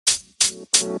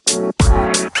Hey,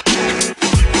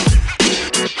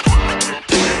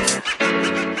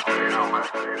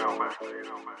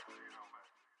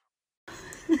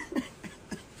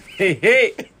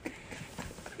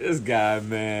 this guy,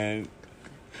 man.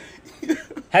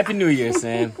 Happy New Year,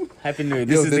 Sam. Happy New Year.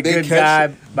 This is the Good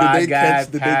Guy, Bad Guy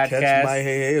Did they catch my podcast.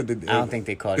 hey? Or did I don't think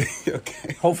they caught it.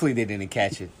 Okay. Hopefully they didn't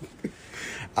catch it.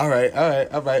 All right.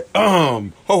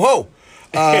 Ho ho.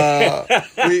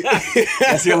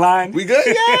 That's your line? We good?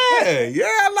 Yeah.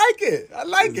 I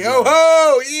like it. Ho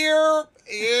ho.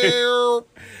 Ear.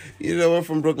 You know, we're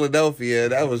from Brookladelphia.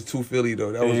 That was too Philly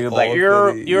though. That was you're all like,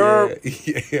 Philly. Yeah.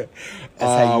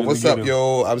 What's up,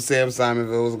 yo? I'm Sam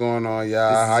Simonville. What's going on,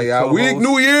 y'all? How y'all?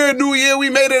 New Year. We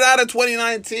made it out of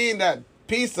 2019. That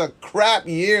piece of crap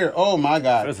year. Oh my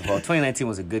God. First of all, 2019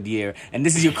 was a good year. And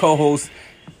this is your co-host,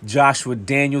 Joshua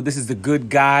Daniel. This is the Good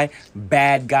Guy,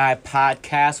 Bad Guy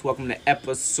podcast. Welcome to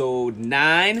episode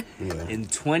 9 in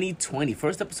 2020.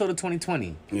 First episode of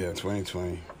 2020. Yeah,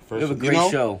 2020. We have a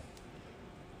great show.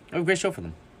 We have a great show for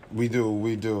them. We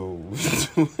do.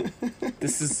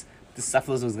 This I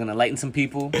feel was going to lighten some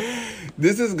people.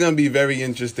 This is going to be very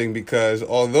interesting because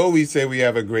although we say we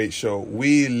have a great show,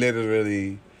 we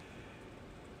literally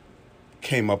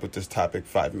came up with this topic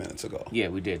 5 minutes ago. Yeah,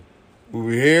 we did. We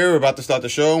were here, we're about to start the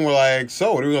show, and we're like,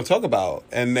 so what are we going to talk about?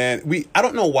 And then I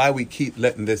don't know why we keep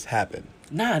letting this happen.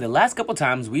 Nah, the last couple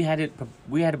times we had it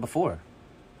before.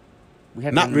 We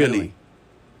had it Not really.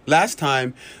 Last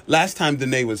time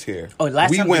Danae was here. Oh,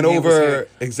 last time we went Danae over was here.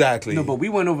 Exactly. No, but we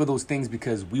went over those things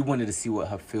because we wanted to see what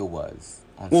her feel was.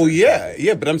 Well,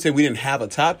 yeah, but I'm saying we didn't have a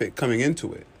topic coming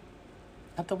into it.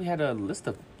 I thought we had a list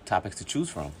of topics to choose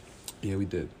from. Yeah, we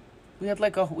did. We had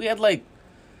like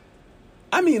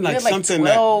I mean, like something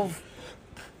 12.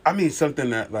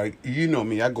 Something that, like, you know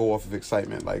me, I go off of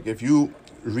excitement. Like, if you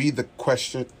read the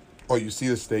question or you see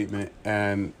the statement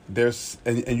and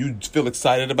and you feel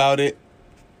excited about it,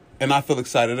 and I feel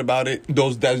excited about it,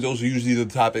 those are usually the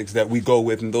topics that we go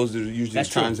with, and those are usually the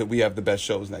times that we have the best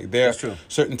shows. Like, there are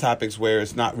certain topics where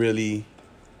it's not really...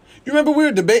 You remember we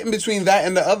were debating between that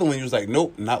and the other one. You was like,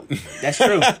 nope, not. That's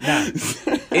true. Nah.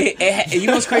 You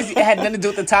know what's crazy? It had nothing to do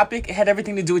with the topic. It had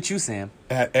everything to do with you, Sam.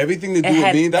 It had everything to do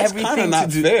with me. That's kind of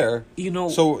not fair. You know.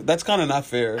 So that's kind of not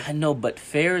fair. I know, but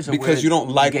fair is a because word you don't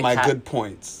like my good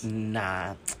points.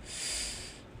 Nah.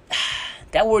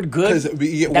 That word good. Word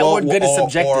good is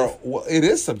subjective. It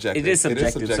is subjective. It is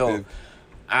subjective. So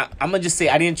I'm gonna just say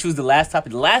I didn't choose the last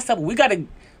topic. The last topic we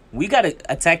gotta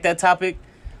attack that topic.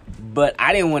 But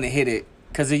I didn't want to hit it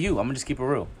because of you. I'm gonna just keep it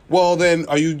real. Well, then,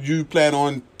 you plan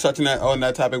on touching on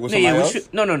that topic with somebody else?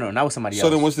 No, not with somebody else. So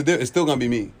then, what's the difference? It's still gonna be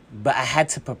me. But I had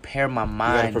to prepare my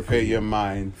mind. You gotta prepare your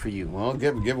mind for you.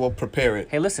 Well, prepare it.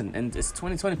 Hey, listen, and it's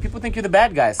 2020. People think you're the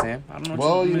bad guy, Sam. I don't know.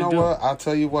 Well, you know what? I'll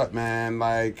tell you what, man.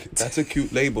 Like, that's a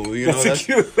cute label. You know, that's a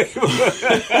cute label.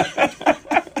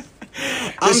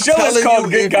 I'm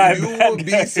telling you, you will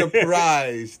be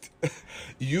surprised.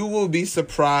 You will be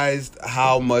surprised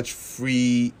how much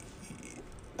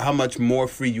more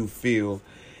free you feel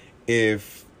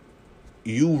if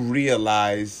you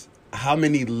realize how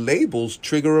many labels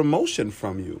trigger emotion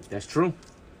from you. That's true.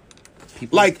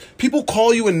 People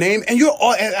call you a name, and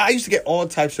and I used to get all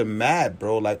types of mad,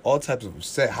 bro. Like, all types of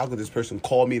upset. How could this person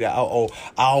call me that? Oh,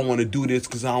 I don't want to do this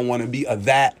because I don't want to be a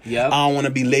that. Yep. I don't want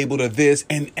to be labeled a this.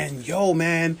 And yo,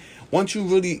 man, once you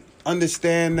really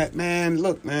understand that, man,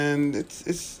 look, man,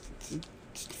 it's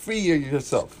free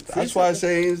yourself. That's why I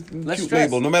say it's a cute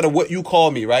label. No matter what you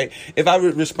call me, right? If I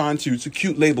respond to you, it's a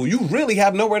cute label. You really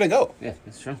have nowhere to go. Yeah,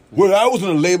 that's true. Well, I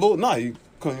wasn't a label. No, you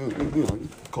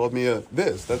called me a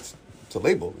this. It's a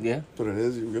label. Yeah. That's what it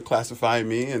is. You're classifying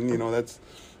me, and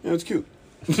it's cute.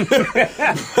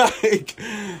 Like,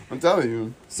 I'm telling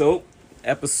you. So,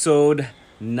 episode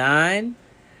 9,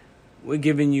 we're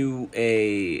giving you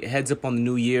a heads up on the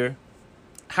new year,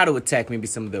 how to attack maybe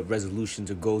some of the resolutions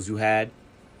or goals you had.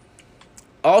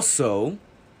 Also,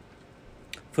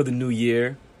 for the new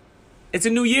year, it's a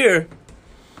new year,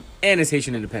 and it's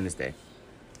Haitian Independence Day.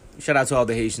 Shout out to all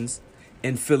the Haitians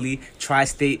in Philly,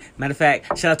 tri-state. Matter of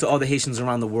fact, shout out to all the Haitians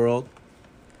around the world.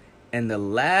 And the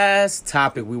last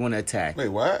topic we want to attack. Wait,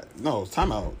 what? No,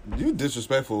 time out. You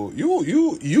disrespectful.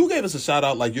 You gave us a shout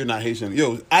out like you're not Haitian.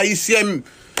 Yo, Haïtien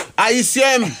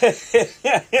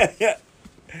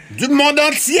du monde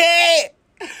entier.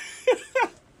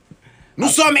 Nous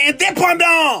sommes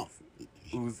indépendants.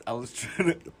 I was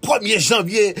trying to... 1er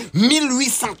janvier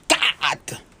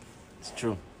 1804. It's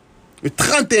true. Le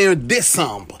 31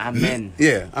 décembre. Amen.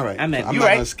 Yeah, all right. Amen. I'm you not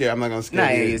right. gonna scare. I'm not gonna Nah,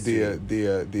 scare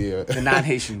yeah, the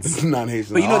non-Haitians.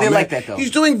 non-Haitians. But you know they man. like that, though.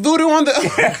 He's doing voodoo on the.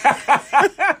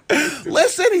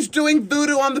 Listen, he's doing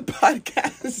voodoo on the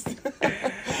podcast.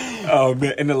 Oh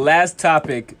man! And the last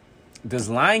topic: does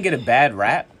lying get a bad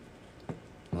rap?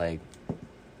 Like,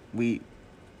 we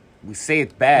say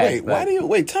it's bad. Wait, why do you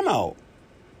wait? Time out.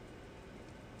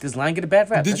 Does lying get a bad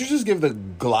rap? Did you just give the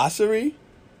glossary?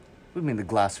 What do you mean the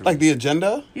glossary? Like the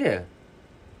agenda? Yeah.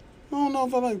 I don't know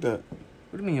if I like that.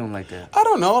 What do you mean you don't like that? I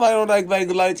don't know. I don't like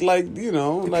you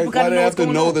know, like why do they have to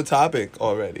know the topic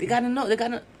already? They gotta know. They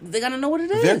gotta know what it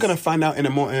is. They're gonna find out in a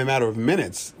matter of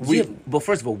minutes. But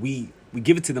first of all, we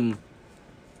give it to them.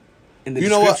 In the you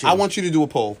know what? description. I want you to do a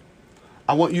poll.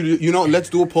 I want you to, let's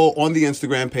do a poll on the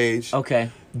Instagram page. Okay.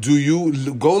 Do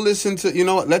you go listen to,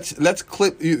 let's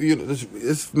clip,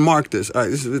 let's mark this. All right,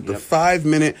 this is the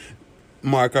 5-minute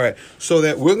mark. All right. So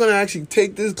that we're going to actually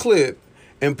take this clip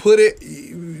and put it,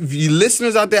 you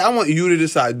listeners out there, I want you to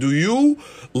decide. Do you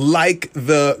like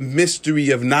the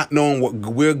mystery of not knowing what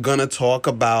we're going to talk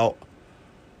about?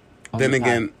 Then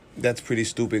again, that's pretty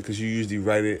stupid because you usually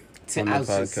write it on the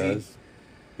podcast.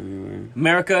 Anyway.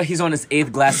 America, he's on his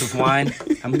 8th glass of wine.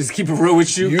 I'm just keep it real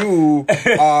with you. You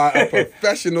are a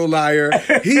professional liar.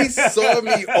 He saw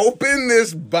me open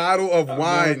this bottle of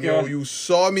wine, America. yo. You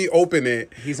saw me open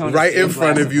it He's on right his in 8th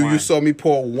front glass of you. wine. You saw me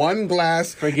pour one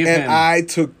glass, Forgive and him. I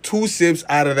took 2 sips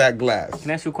out of that glass. Can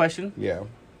I ask you a question? Yeah.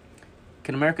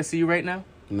 Can America see you right now?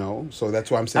 No, so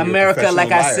that's why I'm saying America, you're a like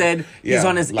I professional liar. said, he's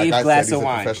on his 8th I glass said, of he's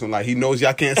wine. A professional liar. He knows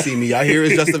y'all can't see me. Y'all hear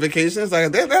his justifications?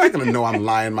 Like they're not gonna know I'm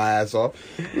lying my ass off.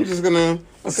 I'm just gonna.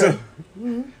 Okay.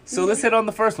 So let's hit on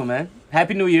the first one, man.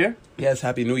 Happy New Year. Yes,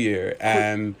 Happy New Year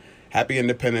and Happy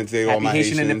Independence Day, all Happy my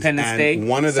Haitian Haitians. Independence and Day.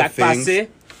 One of the Sac things, passe.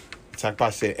 Sac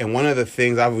passe. And one of the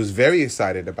things I was very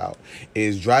excited about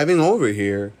is driving over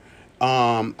here.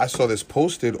 I saw this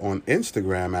posted on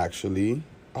Instagram actually.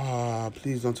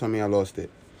 Please don't tell me I lost it.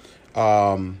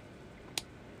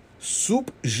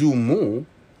 Soup Jumeau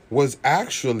was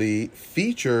actually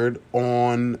featured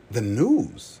on the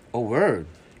news. Oh, word.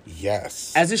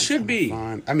 Yes. As it should be.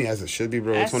 Fine. I mean, as it should be,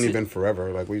 bro. It's As only it- been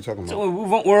forever. Like, what are you talking about?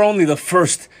 So we're only the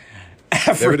first There it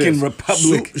African is.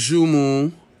 republic. Soup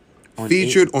Jumeau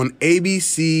featured on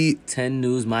ABC 10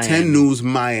 News Miami. 10 News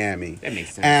Miami. That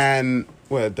makes sense. And,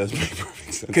 well, it does make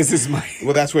perfect sense. Because it's my...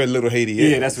 Well, that's where Little Haiti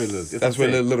is. Yeah, that's where it is. That's where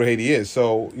Little Haiti is.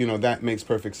 So, that makes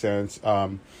perfect sense.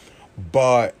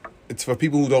 But it's for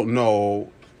people who don't know,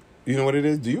 you know what it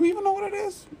is? Do you even know what it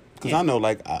is? Because I know,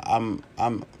 like, I'm,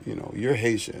 you're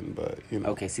Haitian, but,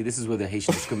 Okay, see, this is where the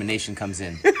Haitian discrimination comes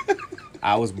in.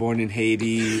 I was born in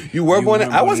Haiti. You were born in...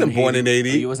 weren't I wasn't born in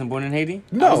Haiti. Oh, you wasn't born in Haiti?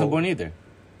 No. I wasn't born either.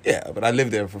 Yeah, but I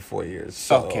lived there for 4 years.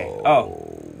 So Okay.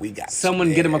 Oh. we got Someone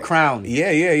scared. get him a crown.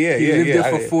 Yeah. He lived there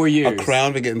for 4 years. A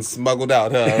crown for getting smuggled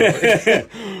out, huh?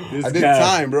 I did guy.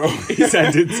 time, bro. He said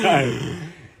I did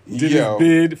time. Did Yo.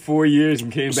 his bid 4 years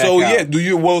and came back So out.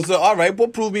 yeah, all right, well,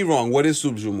 prove me wrong. What is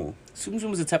soup jumeau? Soup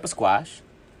Zoom is a type of squash,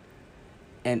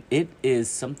 and it is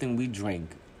something we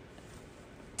drink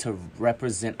to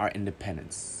represent our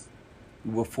independence.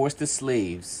 We were forced as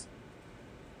slaves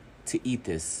to eat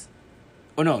this.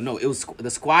 Oh no! It was the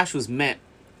squash was meant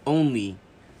only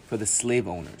for the slave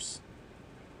owners.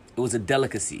 It was a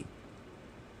delicacy.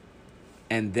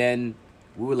 And then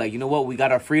we were like, you know what? We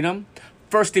got our freedom.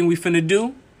 First thing we finna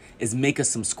do is make us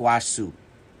some squash soup.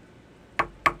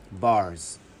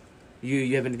 Bars.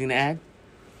 You have anything to add?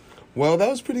 Well, that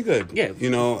was pretty good.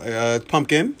 Yeah.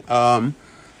 Pumpkin.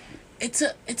 It's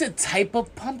a type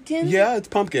of pumpkin. Yeah, it's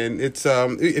pumpkin. It's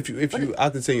if you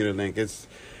I'll continue the link.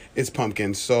 It's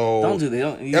pumpkin. So Don't do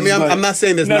that. I mean, I'm not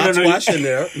saying there's not squash in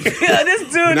there. Yeah, this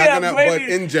dude. Not Yeah, gonna, maybe. but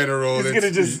in general, He's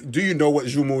gonna just- do you know what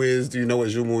jumeau is? Do you know what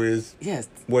jumeau is? Yes,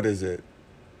 What is it?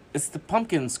 it's the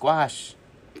pumpkin squash.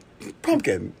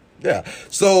 Pumpkin. Yeah.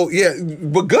 So yeah,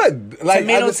 but good. Like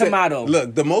Tomato, I would say- tomato.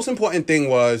 Look, the most important thing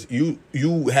was you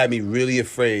had me really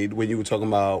afraid when you were talking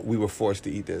about we were forced to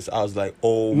eat this. I was like,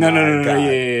 oh my god.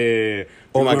 Yeah.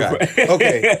 Oh my god.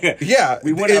 Okay. Yeah.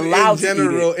 We weren't allowed to eat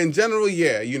it. In general,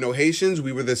 yeah. Haitians,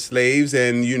 we were the slaves,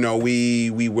 and we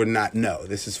were not. No,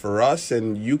 this is for us,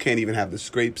 and you can't even have the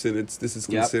scrapes, and this is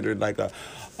Yep. considered like a,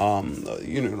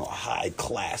 high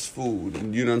class food,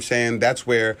 and you know what I'm saying. That's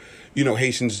where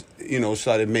Haitians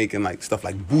started making like stuff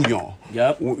like bouillon.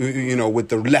 Yep. With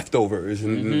the leftovers,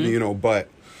 and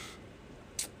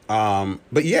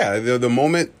but yeah, the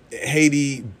moment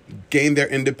Haiti gained their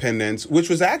independence, which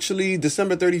was actually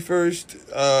December 31st,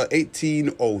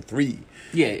 1803.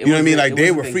 Yeah, You know what I mean? Like,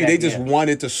 they were free. They just yeah.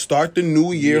 wanted to start the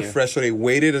new year Yeah. fresh, so they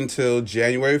waited until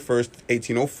January 1st,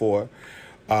 1804.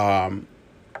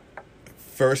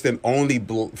 first and only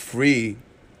free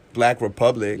Black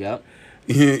Republic. Yep.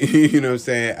 You know what I'm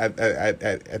saying,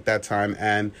 at that time.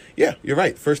 And yeah, you're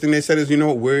right. First thing they said is, you know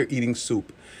what, we're eating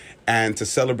soup. And to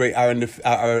celebrate our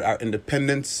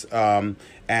independence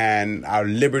and our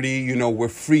liberty, you know, we're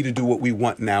free to do what we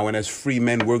want now. And as free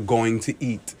men, we're going to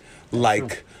eat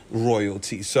like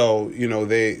royalty. So, you know,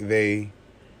 they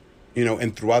you know,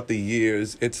 and throughout the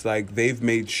years, it's like they've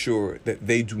made sure that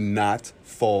they do not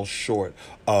fall short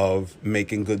of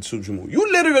making good subjumu. You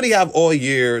literally have all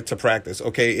year to practice,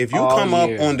 okay? If you come up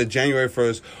on the January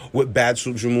 1st with bad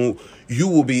subjumu,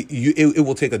 it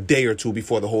will take a day or two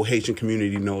before the whole Haitian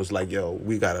community knows, like, yo,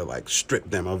 we gotta, like, strip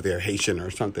them of their Haitian or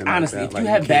something. Honestly, like that. if you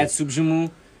have bad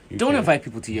subjumu, don't invite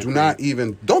people to your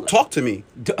crib. Don't talk to me.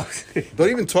 Don't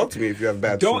even talk to me if you have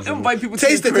bad food. Don't invite people to your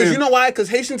crib. Taste it, because you know why? Because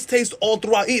Haitians taste all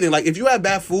throughout eating. Like, if you have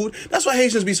bad food, that's why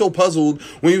Haitians be so puzzled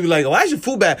when you be like, why is your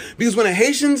food bad? Because when a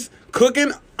Haitian's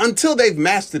cooking, until they've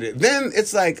mastered it, then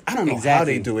it's like, I don't know how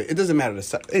they do it. It doesn't matter.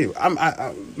 Anyway,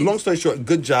 long story short,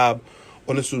 good job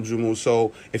on the subjumu.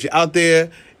 So if you're out there,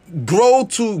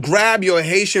 grab your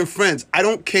Haitian friends. I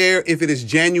don't care if it is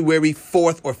January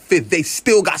 4th or 5th. They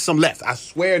still got some left. I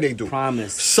swear they do.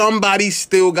 Promise. Somebody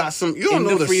still got some. You don't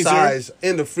know the size.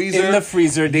 In the freezer. In the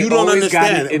freezer. They you don't always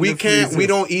understand. Got it in the freezer. We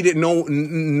don't eat it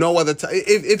no other time.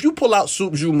 If you pull out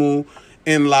soup jumu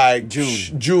in like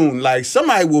June, like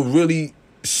somebody will really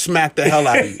smack the hell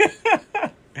out of you.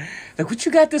 Like, what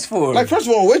you got this for? Like, first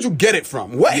of all, where'd you get it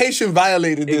from? What Haitian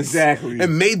violated this exactly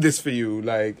and made this for you?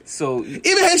 Like, so even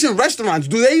Haitian restaurants,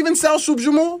 do they even sell soup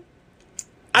jumeau?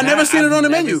 I never seen it on the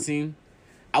menu.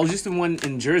 I was just in one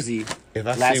in Jersey. If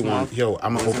I last see one, month, yo,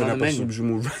 I'm gonna open up a soup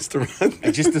jumeau restaurant.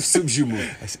 And just the soup jumeau.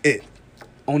 That's it.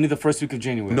 Only the first week of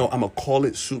January. No, I'm gonna call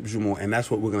it soup jumeau, and that's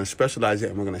what we're gonna specialize in,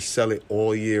 and we're gonna sell it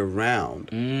all year round.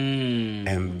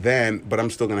 And then, but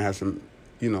I'm still gonna have some,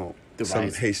 you know,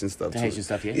 some Haitian stuff. Haitian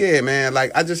stuff, yeah. Yeah, man.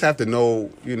 Like, I just have to know,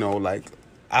 you know, like,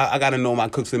 I got to know my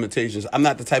cook's limitations. I'm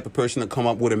not the type of person to come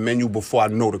up with a menu before I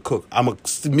know the cook. I'm going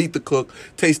to meet the cook,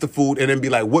 taste the food, and then be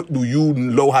like, what do you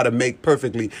know how to make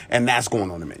perfectly? And that's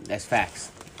going on the menu. That's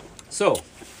facts. So,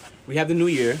 we have the new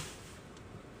year.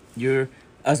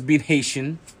 Us being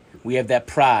Haitian. We have that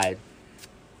pride.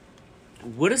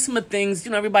 What are some of the things,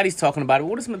 you know, everybody's talking about it.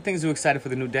 What are some of the things you're excited for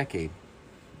the new decade?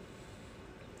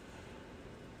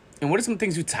 And what are some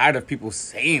things you're tired of people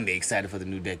saying they're excited for the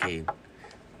new decade?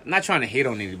 I'm not trying to hate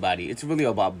on anybody. It's really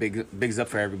about bigs up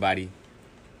for everybody.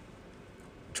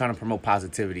 I'm trying to promote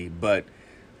positivity. But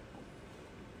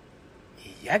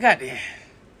y'all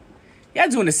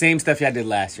doing the same stuff y'all did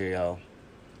last year, yo.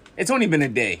 It's only been a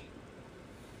day.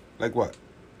 Like what?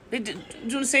 They doing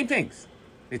the same things.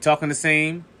 They talking the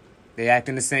same. They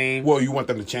acting the same. Well, you want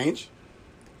them to change?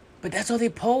 But that's all they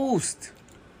post.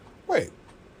 Wait.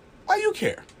 Why you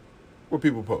care what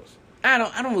people post? I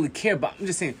don't really care, but I'm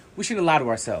just saying we shouldn't lie to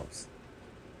ourselves.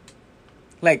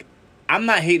 Like, I'm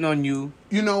not hating on you.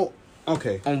 You know,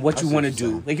 okay. On what you want to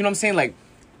do. Like, you know what I'm saying? Like,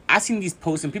 I seen these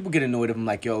posts and people get annoyed of them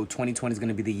like, yo, 2020 is going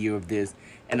to be the year of this.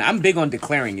 And I'm big on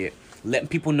declaring it, letting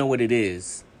people know what it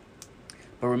is.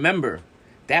 But remember,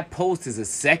 that post is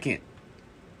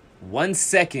 1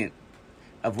 second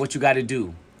of what you got to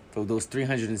do for those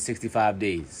 365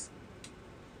 days.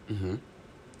 Mm-hmm.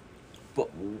 But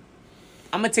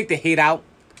I'm going to take the hate out,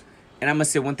 and I'm going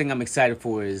to say one thing I'm excited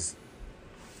for is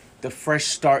the fresh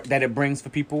start that it brings for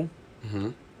people.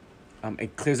 Mm-hmm.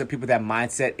 It clears up people that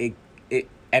mindset. It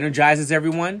energizes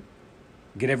everyone,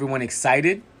 get everyone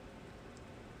excited,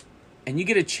 and you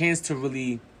get a chance to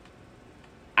really,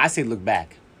 I say, look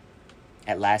back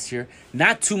at last year.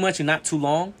 Not too much and not too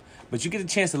long, but you get a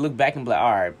chance to look back and be like,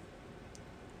 all right,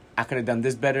 I could have done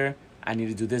this better. I need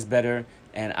to do this better,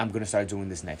 and I'm going to start doing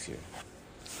this next year.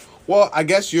 Well, I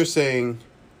guess you're saying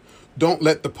don't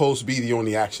let the post be the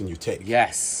only action you take.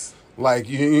 Yes. Like,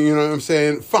 you know what I'm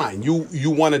saying? Fine.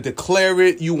 You want to declare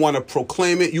it. You want to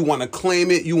proclaim it. You want to claim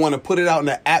it. You want to put it out in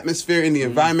the atmosphere, in the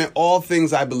environment. All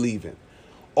things I believe in.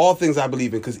 All things I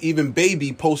believe in. Because even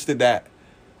Baby posted that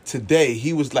today.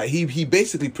 He was like, he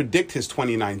basically predicted his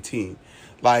 2019.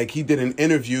 Like, he did an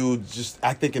interview just,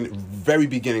 I think, in the very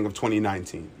beginning of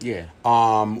 2019. Yeah.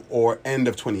 Or end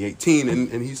of 2018.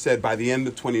 And he said, by the end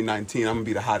of 2019, I'm going to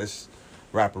be the hottest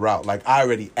rapper out. Like, I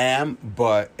already am,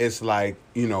 but it's like,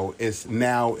 you know, it's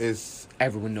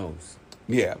everyone knows.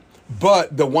 Yeah.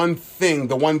 But the one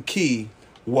key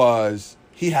was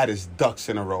he had his ducks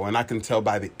in a row. And I can tell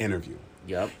by the interview.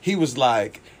 Yep. He was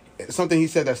like, something he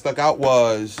said that stuck out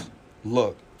was,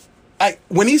 look,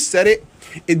 when he said it,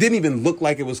 it didn't even look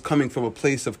like it was coming from a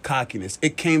place of cockiness.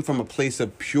 It came from a place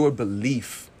of pure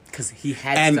belief Because he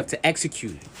had And- stuff to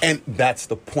execute. And that's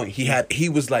the point. He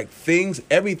was like,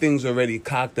 everything's already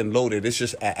cocked and loaded. It's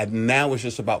just, and now it's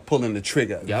just about pulling the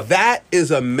trigger. Yep. That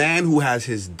is a man who has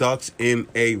his ducks in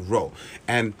a row.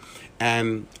 And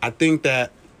I think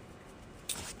that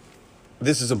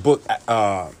this is a book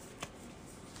I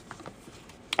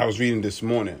was reading this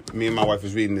morning. Me and my wife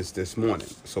was reading this morning.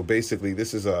 So basically,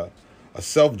 this is a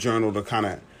self-journal to kind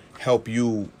of help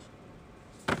you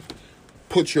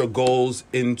put your goals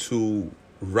into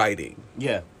writing.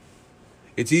 Yeah.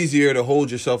 It's easier to hold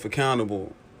yourself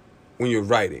accountable when you're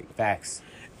writing. Facts.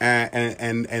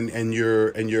 And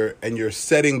you're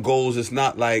setting goals. It's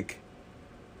not like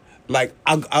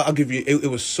I'll give you. It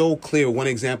was so clear. One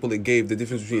example it gave the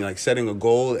difference between like setting a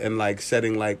goal and like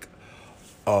setting like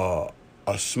a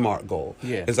smart goal.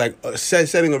 Yeah. It's like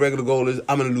setting a regular goal is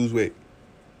I'm gonna lose weight.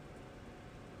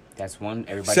 That's one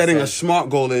everybody Setting a says. smart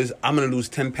goal is I'm gonna lose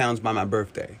 10 pounds by my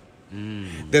birthday.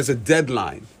 There's a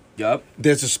deadline. Yup.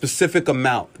 There's a specific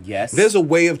amount. Yes. There's a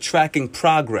way of tracking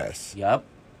progress. Yup.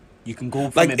 You can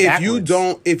go from Like it if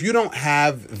backwards. you don't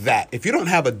have that, if you don't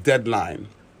have a deadline,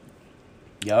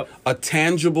 Yup. a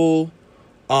tangible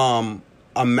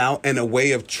amount and a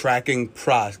way of tracking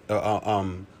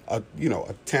a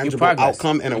tangible progress.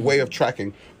 outcome and a way of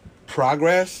tracking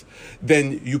progress,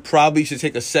 then you probably should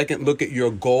take a second look at your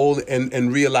goal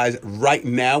and realize right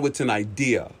now it's an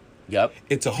idea. Yup.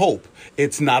 It's a hope.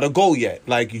 It's not a goal yet.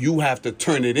 Like you have to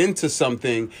turn it into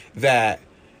something that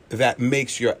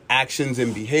makes your actions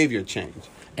and behavior change.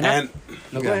 No,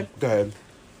 go ahead. Go ahead.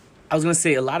 I was going to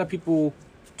say, a lot of people,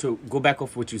 to go back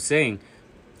off what you're saying,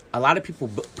 a lot of people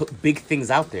put big things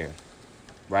out there,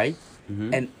 right?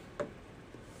 Mm-hmm. And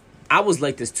I was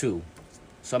like this too.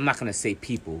 So I'm not going to say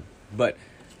people, but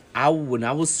when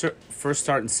I was first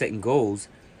starting setting goals,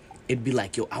 it'd be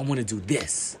like, yo, I want to do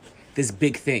this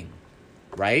big thing,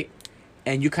 right?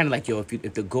 And you're kind of like, yo,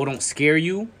 if the goal don't scare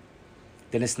you,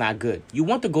 then it's not good. You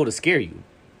want the goal to scare you,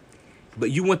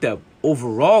 but you want the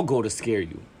overall goal to scare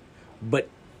you. But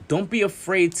don't be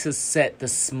afraid to set the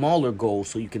smaller goals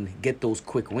so you can get those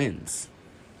quick wins.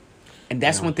 And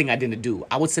that's one thing I didn't do.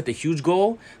 I would set the huge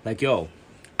goal, like, yo,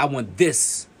 I want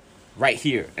this right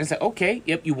here. And it's like, okay,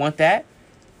 yep, you want that.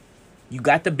 You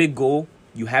got the big goal.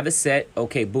 You have it set.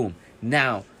 Okay, boom.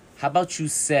 Now, how about you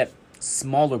set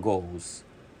smaller goals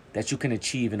that you can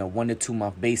achieve in a 1 to 2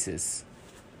 month basis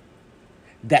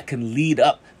that can lead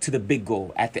up to the big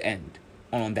goal at the end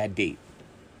on that date?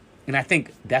 And I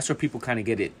think that's where people kind of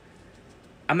get it.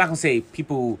 I'm not going to say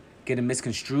people get it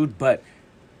misconstrued, but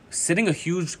setting a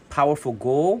huge, powerful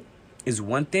goal is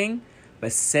one thing,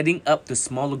 but setting up the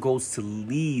smaller goals to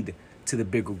lead to the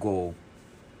bigger goal,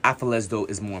 I feel as though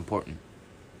is more important.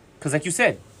 Because like you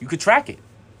said, you could track it.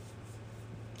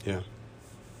 Yeah.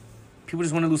 People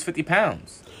just want to lose 50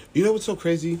 pounds. You know what's so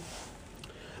crazy?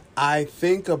 I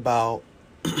think about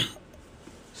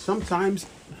sometimes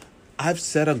I've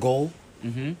set a goal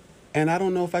and I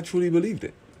don't know if I truly believed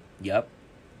it. Yep.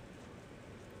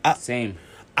 Same.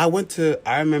 I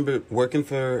remember working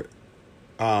for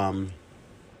the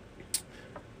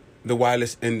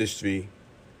wireless industry,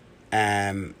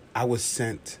 and I was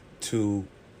sent to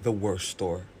the worst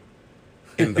store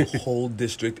in the whole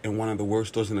district and one of the worst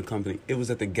stores in the company. It was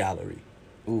at the Gallery.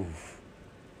 Ooh.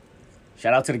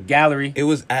 Shout out to the Gallery. It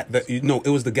was at it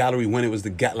was the Gallery when it was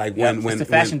the it's the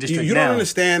fashion district you now. don't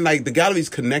understand, like the Gallery's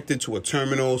connected to a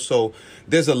terminal, so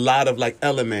there's a lot of like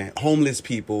homeless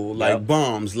people, like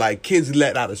bums, like kids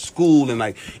let out of school, and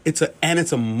like it's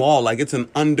a mall, like it's an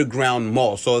underground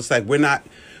mall, so it's like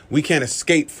we can't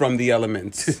escape from the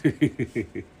elements.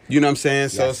 You know what I'm saying?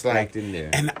 So it's like, in there.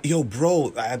 and yo,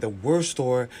 bro, I had the worst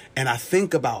store, and I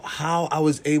think about how I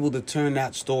was able to turn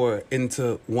that store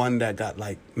into one that got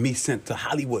like me sent to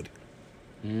Hollywood.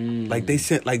 Like they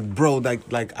sent, like bro, like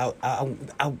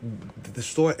the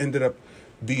store ended up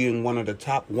being one of the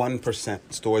top 1%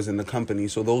 stores in the company.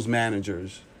 So those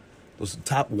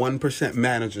top 1%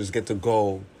 managers get to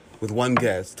go with one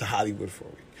guest to Hollywood for a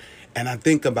week. And I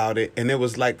think about it, and it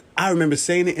was like, I remember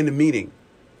saying it in the meeting.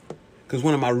 Because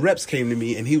one of my reps came to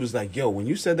me and he was like, yo, when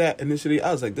you said that initially,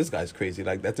 I was like, this guy's crazy.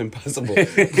 Like, that's impossible.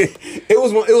 It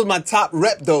was my top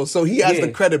rep, though, so he has the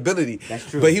credibility. That's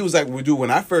true. But he was like, well, dude, when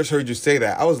I first heard you say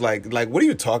that, I was like, what are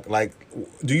you talking? Like,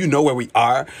 do you know where we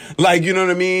are? Like, you know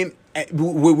what I mean?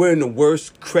 We're in the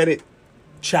worst credit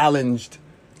challenged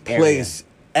place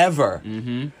ever.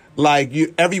 Mm-hmm. Like,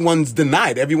 everyone's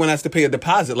denied. Everyone has to pay a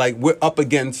deposit. Like, we're up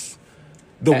against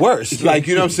the worst. Like,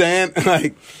 you know what I'm saying?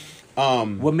 Like...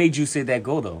 what made you say that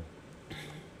goal, though?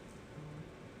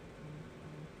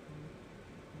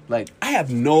 Like, I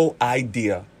have no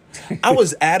idea. I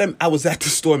was at the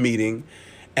store meeting,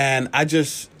 and I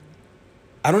just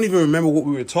I don't even remember what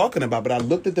we were talking about, but I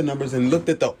looked at the numbers and looked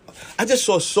at I just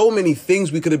saw so many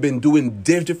things we could have been doing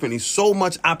differently, so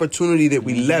much opportunity that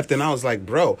we left. And I was like,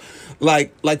 bro,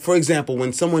 like for example,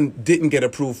 when someone didn't get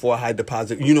approved for a high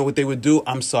deposit, you know what they would do?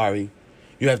 I'm sorry.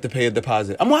 You have to pay a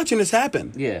deposit. I'm watching this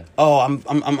happen. Yeah. Oh,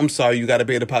 I'm sorry. You got to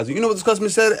pay a deposit. You know what this customer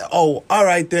said? Oh, all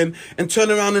right then, and turn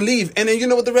around and leave. And then you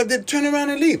know what the rep did? Turn around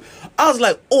and leave. I was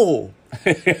like, oh.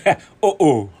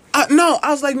 No, I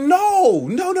was like,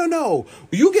 no.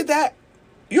 You get that.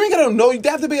 You ain't got to know. You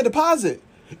have to pay a deposit.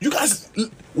 You guys,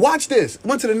 watch this.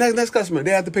 Went to the next customer. They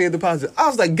have to pay a deposit. I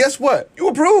was like, guess what? You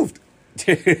approved.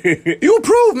 You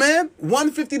approved, man.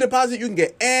 $150 deposit. You can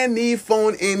get any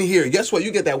phone in here. Guess what?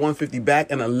 You get that $150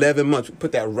 back in 11 months.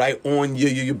 Put that right on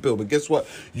your bill. But guess what?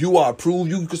 You are approved.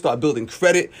 You can start building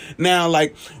credit. Now,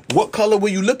 like, what color were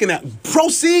you looking at?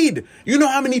 Proceed. You know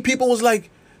how many people was like,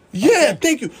 yeah,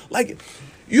 thank you. Like,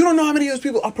 you don't know how many of those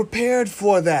people are prepared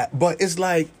for that. But it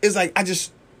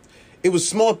was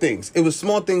small things. It was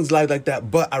small things like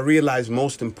that. But I realized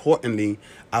most importantly,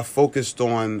 I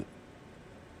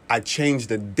changed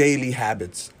the daily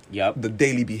habits. Yep. The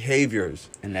daily behaviors.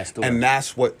 And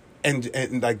that's what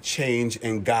like change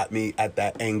and got me at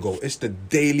that angle. It's the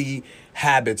daily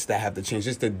habits that have to change.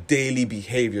 It's the daily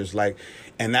behaviors.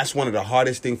 And that's one of the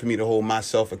hardest things for me to hold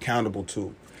myself accountable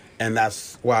to. And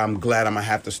that's why I'm glad I'm going to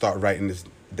have to start writing this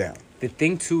down. The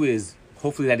thing, too, is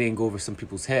hopefully that didn't go over some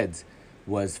people's heads,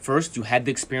 was first you had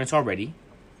the experience already.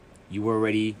 You were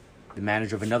already the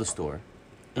manager of another store,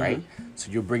 right? Mm-hmm. So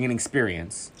you're bringing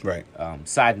experience. Right.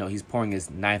 Side note, he's pouring his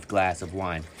 9th glass of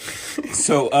wine.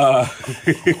 So,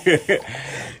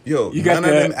 yo, you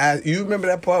got you remember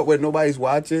that part where nobody's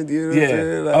watching? You know what I'm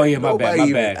saying? Like, oh, yeah, my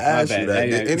bad.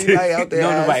 Did anybody out there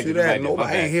ask you that?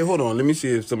 Nobody ain't here. Hold on. Let me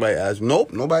see if somebody asked.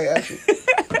 Nope, nobody asked you.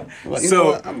 Well,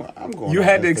 so, I'm going you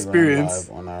had the experience.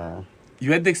 On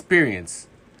You had the experience.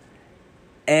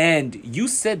 And you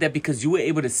said that because you were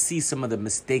able to see some of the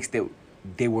mistakes that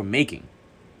they were making.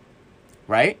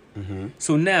 Right? Mm-hmm.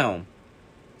 So now,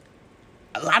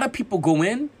 a lot of people go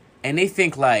in and they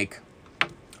think like,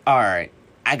 all right,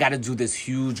 I got to do this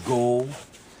huge goal.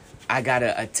 I got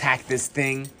to attack this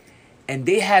thing. And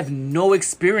they have no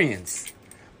experience,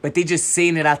 but they just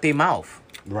saying it out their mouth.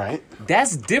 Right.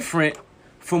 That's different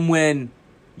from when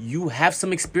you have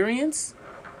some experience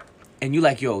and you're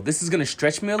like, yo, this is going to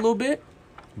stretch me a little bit,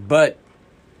 but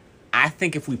I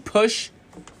think if we push,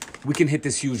 we can hit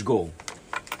this huge goal.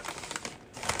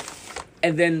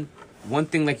 And then one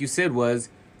thing, like you said, was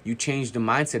you changed the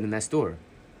mindset in that store.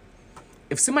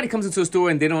 If somebody comes into a store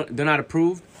and they're not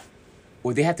approved,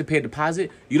 or they have to pay a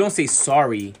deposit, you don't say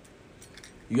sorry.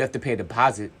 You have to pay a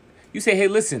deposit. You say, hey,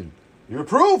 listen, you're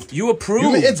approved. You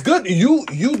approved. It's good. You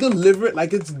deliver it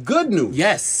like it's good news.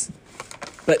 Yes,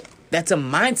 but that's a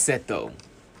mindset, though.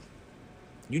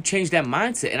 You change that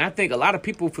mindset, and I think a lot of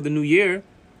people for the new year,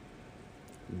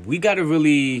 we got to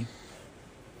really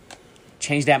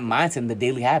change that mindset and the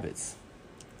daily habits.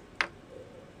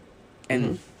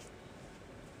 And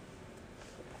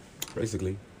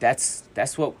basically, that's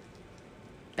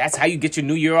how you get your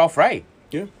new year off right.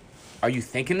 Yeah. Are you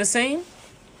thinking the same?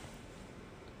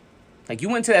 Like, you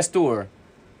went to that store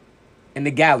in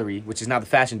the gallery, which is now the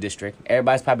fashion district.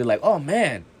 Everybody's probably like, oh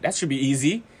man, that should be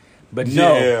easy. But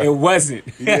no, it wasn't.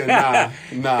 Yeah,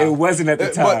 nah. It wasn't at the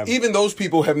time. But even those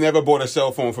people have never bought a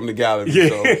cell phone from the gallery. Yeah.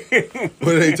 So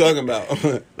what are they talking about?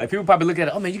 Like, people probably look at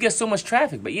it, oh man, you get so much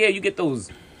traffic. But yeah, you get those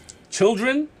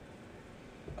children,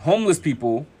 homeless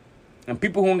people, and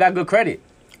people who don't got good credit.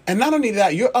 And not only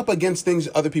that, you're up against things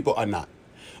other people are not.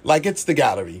 Like, it's the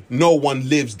gallery. No one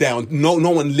lives no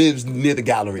one lives near the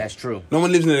gallery. That's true. No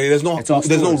one lives near there. There's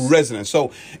no residence.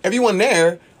 So everyone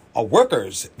there are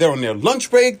workers. They're on their lunch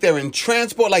break. They're in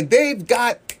transport. Like, they've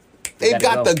got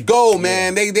to go,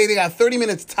 man. Yeah. They got 30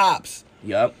 minutes tops.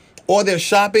 Yep. Or they're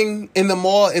shopping in the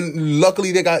mall, and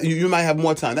luckily they got you might have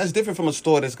more time. That's different from a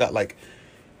store that's got like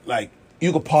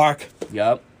you could park.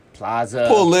 Yep. Plaza.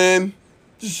 Pull in.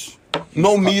 Just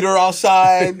no meter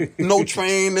outside. No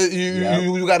train that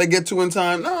you got to get to in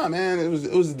time. Nah, man. It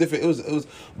was different.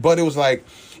 But it was like,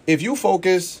 if you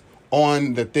focus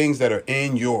on the things that are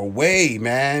in your way,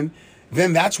 man,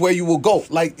 then that's where you will go.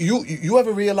 Like, you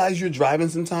ever realize you're driving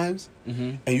sometimes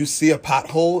and you see a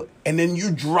pothole and then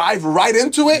you drive right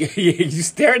into it? Yeah, you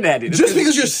staring at it. Just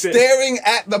because you're staring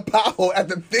at the pothole, at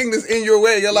the thing that's in your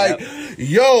way, you're like,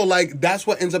 yo, like, that's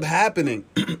what ends up happening.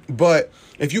 But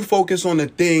if you focus on the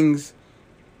things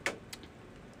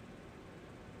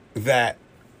that,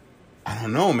 I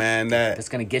don't know, man, that's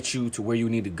going to get you to where you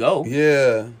need to go.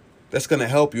 Yeah. That's going to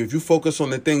help you. If you focus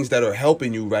on the things that are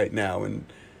helping you right now and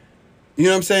You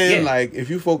know what I'm saying? Yeah. Like, if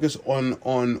you focus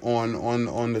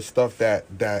on the stuff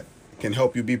that can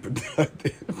help you be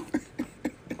productive.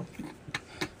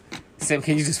 Sam,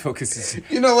 can you just focus?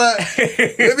 You know what?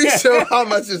 Let me show how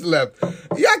much is left.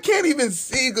 Y'all can't even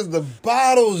see because the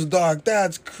bottle's dark.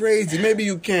 That's crazy. Maybe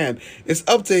you can. It's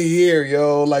up to here,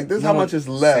 yo. Like, this is how much is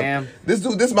left. Sam, this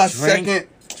is my second.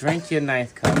 Drink your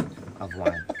ninth cup of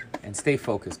wine and stay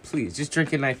focused, please. Just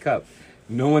drink your ninth cup.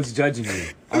 No one's judging you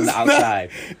on the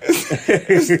outside.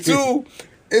 It's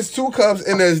two cups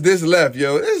and there's this left,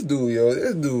 yo. This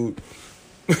dude.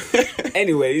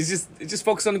 Anyway, it's just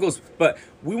focus on the goals. But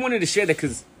we wanted to share that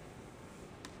because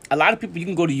a lot of people, you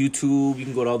can go to YouTube, you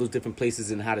can go to all those different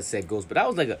places and how to set goals. But that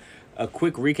was like a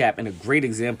quick recap and a great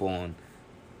example on,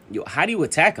 how do you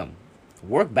attack them?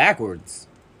 Work backwards.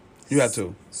 You have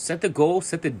to. Set the goal,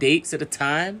 set the date, set the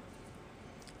time,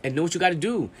 and know what you got to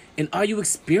do. And are you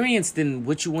experienced in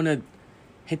what you want to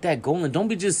hit that goal? And don't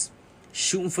be just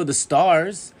shooting for the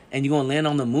stars and you're going to land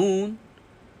on the moon.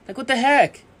 Like, what the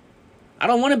heck? I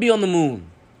don't want to be on the moon.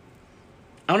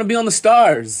 I want to be on the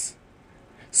stars.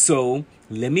 So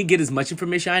let me get as much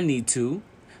information I need to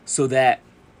so that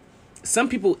some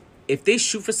people, if they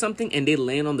shoot for something and they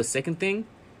land on the second thing,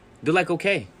 they're like,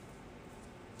 okay.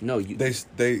 No, they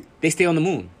stay on the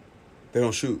moon. They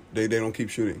don't shoot. They don't keep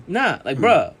shooting. Nah, like,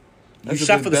 bruh, you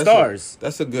shot for the stars.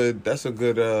 That's a good.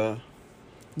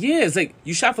 Yeah, it's like,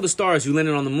 you shot for the stars, you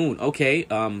landed on the moon. Okay,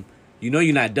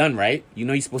 you're not done, right?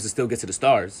 You're supposed to still get to the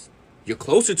stars. You're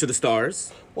closer to the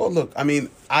stars. Well, look, I mean,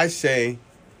 I say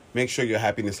make sure your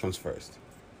happiness comes first.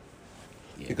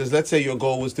 Yeah. Because let's say your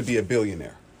goal was to be a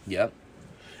billionaire. Yep.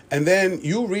 And then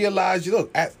you realize, look,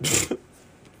 at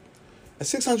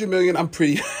 600 million, I'm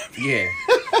pretty happy. Yeah.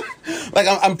 Like,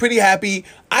 I'm pretty happy.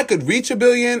 I could reach $1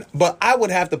 billion, but I would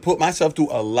have to put myself through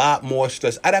a lot more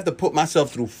stress. I'd have to put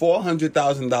myself through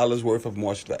 $400,000 worth of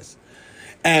more stress.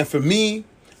 And for me,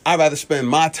 I'd rather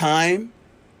spend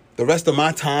the rest of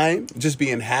my time just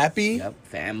being happy. Yep,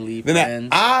 family, friends.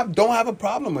 I don't have a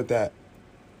problem with that.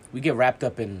 We get wrapped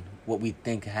up in what we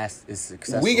think is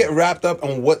successful. We get wrapped up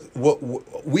on what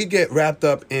we get wrapped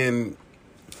up in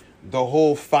the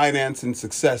whole finance and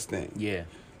success thing. Yeah.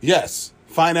 Yes.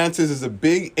 Finances is a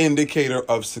big indicator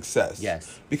of success.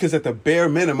 Yes. Because at the bare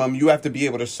minimum, you have to be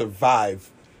able to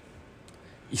survive.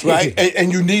 Right?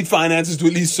 And you need finances to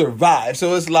at least survive.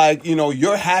 So it's like,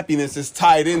 your happiness is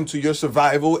tied into your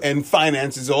survival, and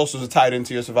finance is also tied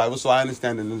into your survival. So I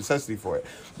understand the necessity for it.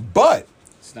 But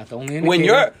it's not the only indicator. When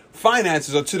your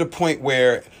finances are to the point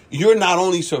where you're not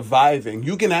only surviving,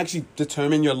 you can actually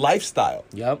determine your lifestyle.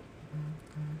 Yep.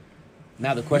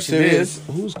 Now the question is,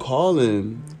 who's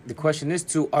calling? The question is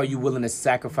too, are you willing to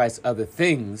sacrifice other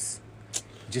things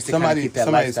just to kind of keep that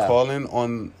somebody's lifestyle? Calling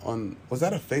on was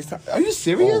that a FaceTime? Are you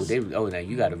serious? Now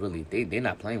you gotta really, they're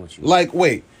not playing with you. Like,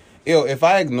 wait, if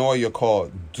I ignore your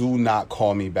call, do not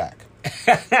call me back.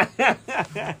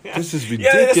 This is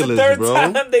ridiculous, that's the third bro.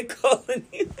 time they calling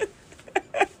you.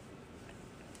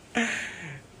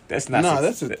 That's not. No,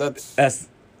 that's.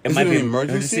 It might be an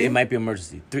emergency. It might be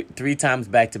emergency. Three times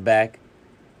back to back.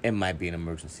 It might be an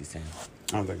emergency, Sam.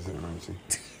 I don't think it's an emergency.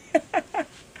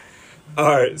 All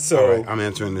right, so I'm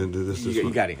answering this.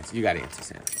 You got to answer. You got to answer,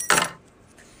 Sam.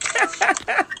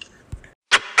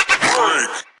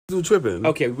 You tripping?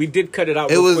 Okay, we did cut it out.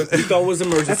 Real quick. We thought it was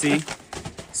emergency.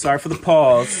 Sorry for the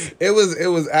pause. It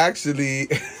was actually.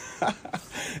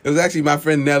 It was actually my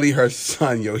friend Nelly, her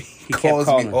son, yo. He calls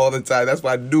me all the time. That's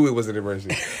why I knew it was an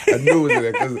emergency. I knew it was an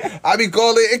emergency. Because I be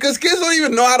calling, because kids don't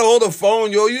even know how to hold a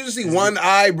phone, yo. You just see one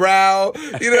eyebrow,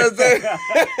 you know what I'm saying?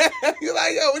 You're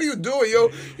like, yo, what are you doing, yo?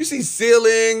 You see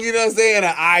ceiling, you know what I'm saying,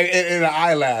 and an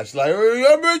eyelash. Like,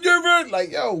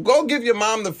 yo, go give your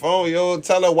mom the phone, yo.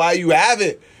 Tell her why you have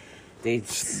it.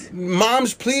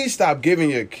 Moms, please stop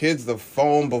giving your kids the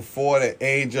phone before the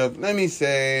age of, let me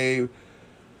say,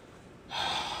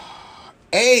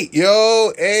 8,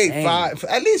 5,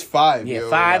 at least 5. Yeah, yo.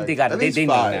 5. Like, They got it. They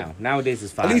know now. Nowadays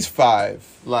it's 5. At least 5.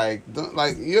 Like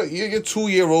your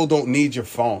 2-year-old don't need your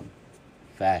phone.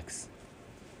 Facts.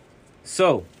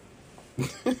 So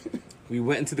we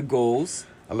went into the goals.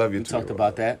 I love you. We talked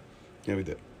about that. Yeah, we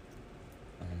did.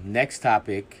 Next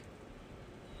topic.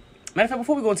 Matter of fact,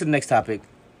 before we go into the next topic,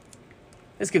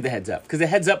 let's give the heads up, because the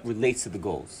heads up relates to the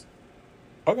goals.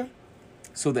 Okay.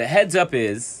 So the heads up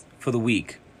is for the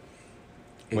week.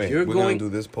 Wait, we're going to do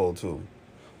this poll too.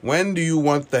 When do you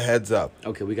want the heads up?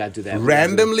 Okay, we got to do that.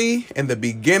 Randomly, in the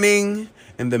beginning,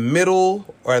 in the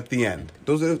middle, or at the end?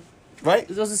 Those are, right?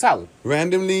 Those are solid.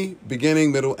 Randomly,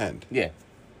 beginning, middle, end. Yeah.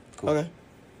 Cool. Okay.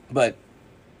 But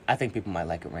I think people might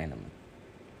like it randomly.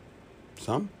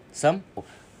 Some?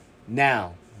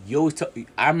 Now, You always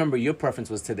I remember your preference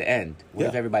was to the end. What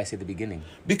if Yeah. everybody said the beginning?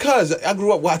 Because I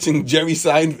grew up watching Jerry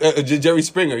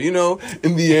Springer, you know,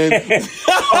 in the end.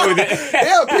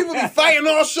 Yeah, people be fighting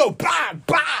all show. Bah,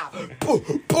 bah, boo,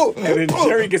 boo, And then boo,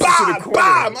 Jerry gets bah, into the corner.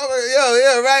 bah. I'm like,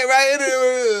 yeah, right. In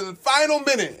the final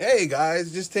minute. Hey,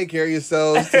 guys, just take care of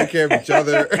yourselves. Take care of each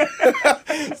other.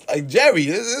 It's like, Jerry,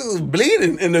 this is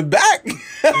bleeding in the back.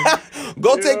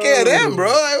 Go take care of them, bro.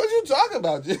 Like, what you talking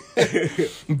about?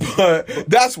 But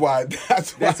that's why.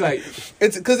 That's like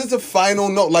It's because it's a final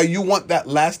note. Like, you want that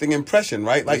lasting impression,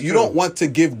 right? Like, That's you true. don't want to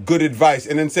give good advice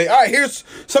and then say, all right, here's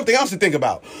something else to think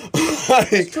about.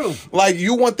 Like, true. Like,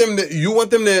 you want them to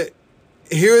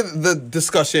hear the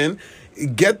discussion,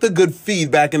 get the good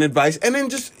feedback and advice, and then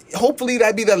just hopefully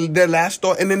that be their last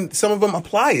thought, and then some of them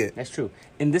apply it. that's true.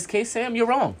 In this case, Sam, you're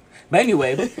wrong. But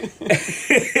anyway,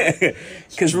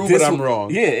 It's true, but I'm wrong.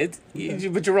 Yeah,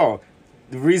 but you're wrong.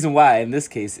 The reason why in this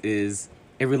case is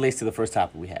it relates to the first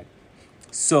topic we had.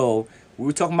 So we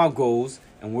were talking about goals,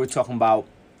 and we were talking about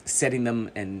setting them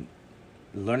and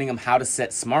learning them how to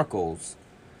set SMART goals.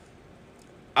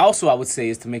 Also, I would say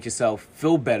is to make yourself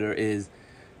feel better is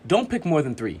don't pick more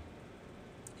than 3.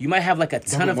 You might have like a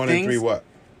ton of One things, and 3 what?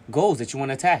 goals that you want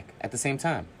to attack at the same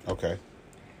time. Okay.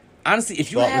 Honestly,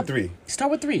 if you Start have with 3.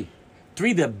 Start with 3.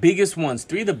 3 the biggest ones.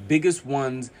 3 the biggest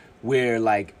ones where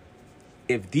like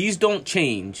if these don't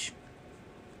change,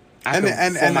 And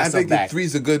I think that 3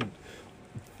 is a good.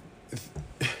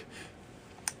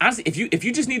 Honestly, if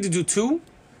you just need to do 2,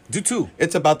 do 2.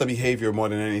 It's about the behavior more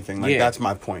than anything. Like, Yeah. that's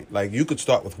my point. Like, you could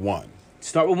start with 1.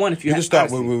 Start with 1 if you You have can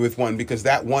start honestly. with 1 because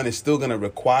that 1 is still going to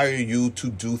require you to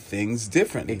do things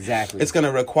differently. Exactly. It's going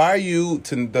to require you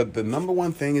to the number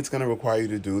one thing it's going to require you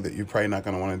to do that you're probably not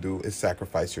going to want to do is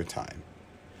sacrifice your time.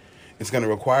 It's going to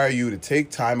require you to take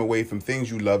time away from things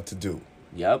you love to do.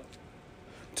 Yep.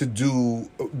 To do,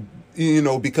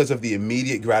 because of the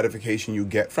immediate gratification you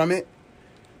get from it,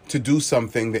 to do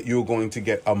something that you're going to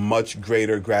get a much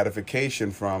greater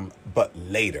gratification from, but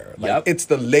later. Like, Yep. it's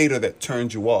the later that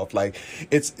turns you off. Like,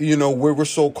 it's, we're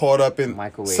so caught up in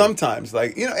Microwave. sometimes,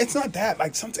 like, it's not that.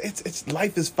 Like, sometimes it's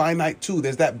life is finite too.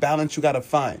 There's that balance you got to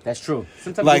find. That's true.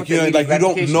 Sometimes Like, you want the like you don't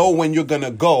gratification. know when you're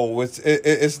gonna go.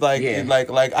 It's like, Yeah.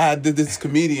 like I did this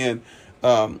comedian,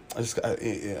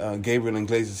 Gabriel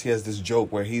Iglesias. He has this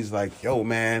joke where he's like, "Yo,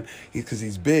 man," because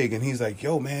he's big, and he's like,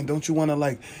 "Yo, man, don't you want to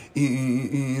like,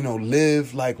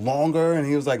 live like longer?" And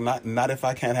he was like, "Not if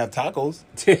I can't have tacos."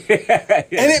 And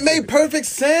it made perfect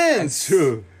sense. That's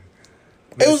true.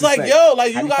 It was like, yo,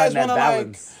 like, how you do guys find want that to, like,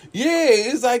 balance? yeah,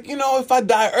 it's like, if I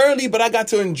die early, but I got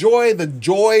to enjoy the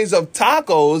joys of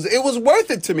tacos, it was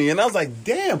worth it to me. And I was like,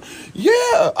 damn,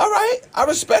 yeah, all right, I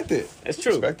respect it. That's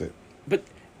true. Respect it. But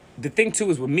the thing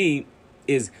too is with me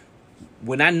is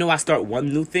when I know I start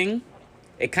one new thing,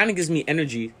 it kind of gives me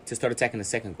energy to start attacking the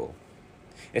second goal,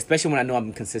 especially when I know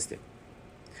I'm consistent.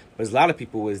 But a lot of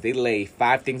people is they lay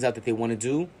 5 things out that they want to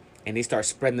do, and they start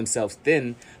spreading themselves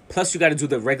thin. Plus, you got to do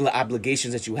the regular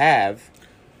obligations that you have,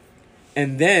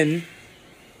 and then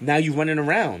now you're running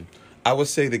around. I would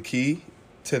say the key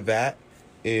to that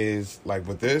is, like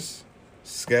with this,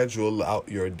 schedule out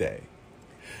your day.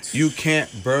 You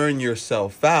can't burn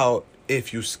yourself out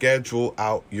if you schedule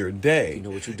out your day. You know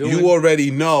what you're doing. You already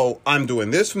know, I'm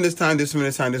doing this from this time, this from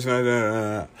this time, this from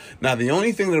this. Now, the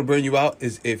only thing that'll burn you out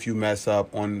is if you mess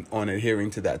up on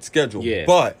adhering to that schedule. Yeah.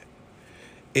 But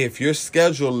if you're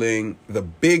scheduling the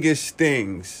biggest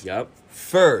things Yep.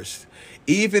 first,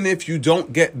 even if you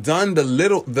don't get done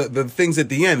the things at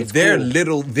the end, It's they're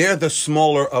cool. they're the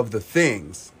smaller of the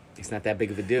things. It's not that big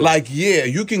of a deal. Like, yeah,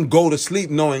 you can go to sleep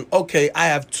knowing, okay, I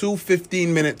have 2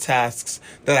 15-minute tasks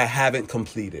that I haven't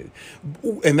completed.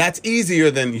 And that's easier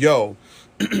than,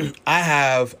 I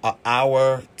have an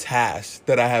hour task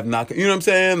that I have not, you know what I'm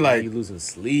saying? now Like, you losing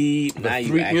sleep. Now you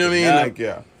 3, you know what I mean? acting up. Like,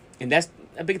 yeah. And that's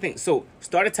a big thing. So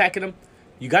start attacking them.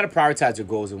 You got to prioritize your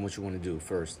goals and what you want to do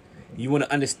first. You want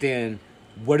to understand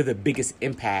what are the biggest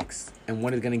impacts and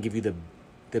what is going to give you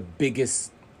the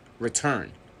biggest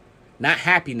return. Not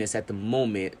happiness at the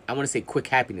moment. I want to say quick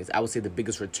happiness. I would say the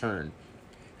biggest return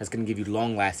that's going to give you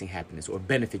long-lasting happiness or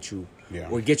benefit you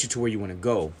or get you to where you want to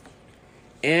go.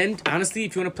 And honestly,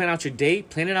 if you want to plan out your day,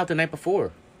 plan it out the night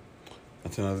before.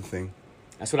 That's another thing.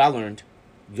 That's what I learned.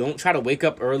 Don't try to wake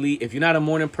up early. If you're not a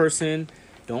morning person,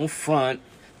 don't front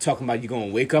talking about you're going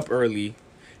to wake up early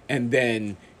and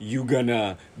then you're going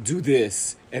to do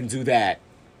this and do that.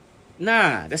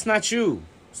 Nah, that's not you.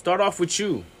 Start off with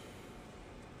you.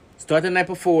 Start the night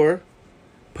before.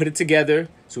 Put it together.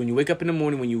 So when you wake up in the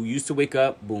morning, when you used to wake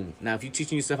up, boom. Now, if you're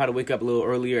teaching yourself how to wake up a little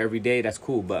earlier every day, that's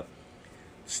cool. But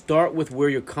Start with where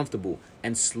you're comfortable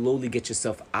and slowly get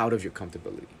yourself out of your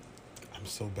comfortability. I'm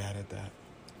so bad at that.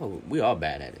 Oh, we all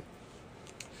bad at it.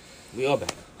 We all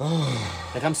bad.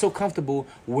 Like, I'm so comfortable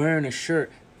wearing a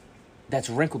shirt that's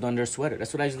wrinkled under a sweater.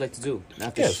 That's what I usually like to do. Now,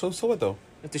 if the Yeah, so what though?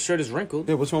 if the shirt is wrinkled,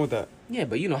 Yeah, what's wrong with that? yeah,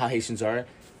 but you know how Haitians are.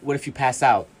 What if you pass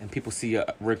out and people see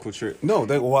a wrinkled shirt? No,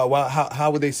 how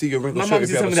would they see your wrinkled My shirt mom if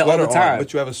used you to have tell a me that all sweater the time. on?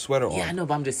 But you have a sweater on. Yeah, I know,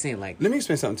 but I'm just saying, like, Let me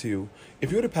explain something to you.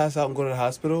 If you were to pass out and go to the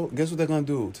hospital, guess what they're gonna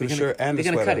do to the gonna- shirt and the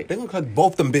they're gonna sweater? cut it. They're gonna cut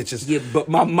both them bitches. yeah, but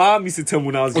my mom used to tell me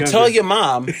when I was Well, younger. tell your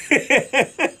mom.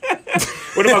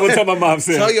 What am I gonna tell my mom?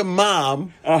 Saying? Tell your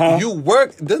mom. You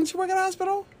work. Doesn't she work at a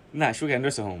hospital? Nah, she work at a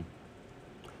nursing home.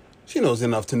 She knows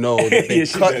enough to know that they Yeah,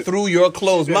 she cut does. through your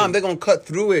clothes. Mom, they're going to cut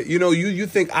through it. You know, you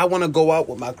think I want to go out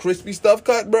with my crispy stuff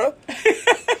cut, bro?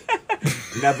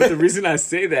 Nah, but the reason I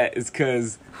say that is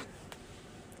because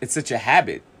it's such a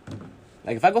habit.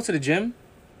 Like, if I go to the gym,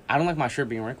 I don't like my shirt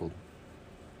being wrinkled.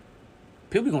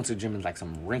 People be going to the gym in, like,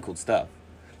 some wrinkled stuff.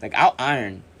 Like, I'll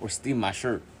iron or steam my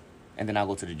shirt, and then I'll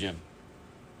go to the gym.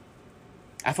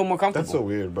 I feel more comfortable. That's so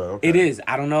weird, bro. Okay. It is.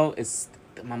 I don't know. It's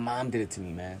my mom did it to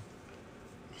me, man.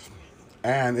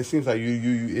 And it seems like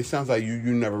it sounds like you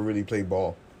never really played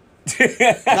ball.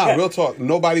 Nah, real talk.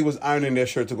 Nobody was ironing their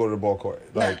shirt to go to the ball court.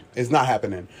 Like, it's not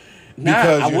happening. Nah,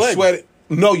 Because I you're would. sweating.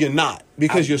 No, you're not.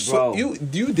 Because bro.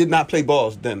 you did not play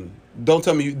balls then. Don't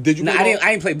tell me did you No, play balls?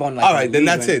 I didn't play ball in, like, All right, then league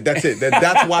that's or it. That's it.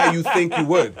 That's why you think you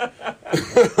would.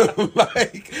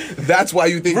 Like, that's why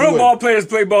you think you Real would. ball players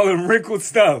play ball in wrinkled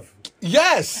stuff.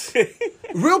 Yes.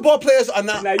 Real ball players are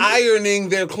not Now you- ironing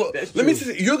their clothes. That's Let me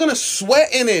true. say, you're going to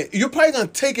sweat in it. You're probably going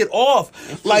to take it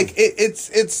off. Like,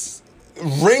 it's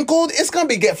wrinkled. It's going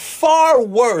to get far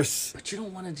worse. But you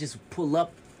don't want to just pull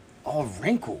up all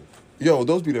wrinkled. Yo,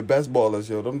 those be the best ballers,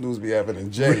 yo. Them dudes be having a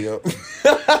J, yo.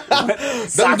 them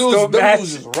Socks don't dudes match.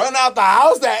 just run out the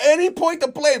house at any point to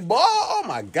play ball. Oh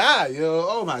my God, yo.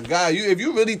 Oh my God. If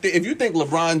you think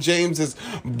LeBron James's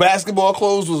basketball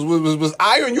clothes was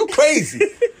iron, you crazy.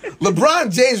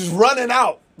 LeBron James is running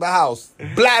out the house.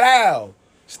 Black Al.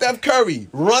 Steph Curry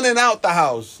running out the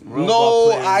house. Real No ball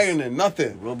players. ironing,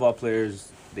 nothing. Real ball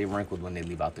players, they wrinkled when they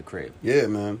leave out the crib. Yeah,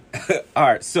 man. All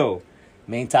right, so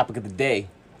main topic of the day.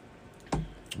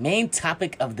 Main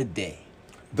topic of the day.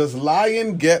 Does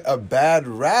lying get a bad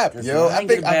rap, Does yo? lying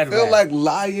get a bad I feel rap? like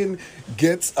lying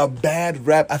gets a bad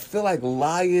rap. I feel like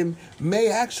lying may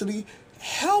actually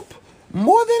help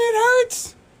more than it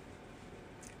hurts.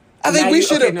 I think Now we you-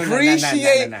 should okay, no.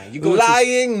 appreciate You going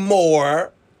lying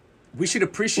more. We should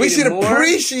appreciate We should it more.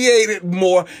 appreciate it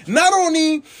more. Not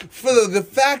only for the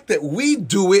fact that we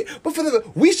do it, but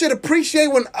we should appreciate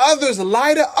when others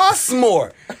lie to us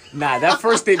more. Nah, that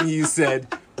first statement you said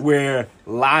where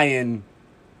lying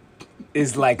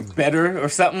is like better or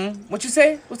something. What you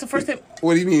say? What's the first statement?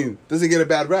 What do you mean? Does it get a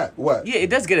bad rap? What? Yeah, it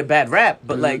does get a bad rap,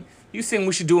 but Mm-hmm. like you saying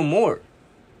we should do it more.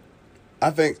 I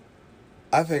think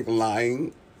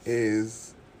lying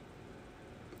is,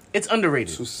 It's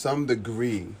underrated. to some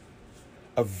degree,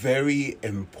 a very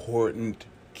important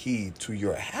key to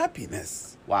your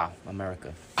happiness. Wow,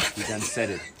 America. You done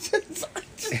said it.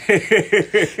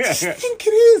 I think it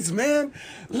is, man.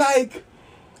 Like,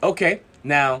 Okay,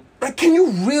 now can you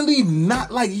really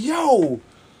not, like, yo,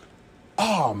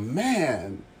 oh,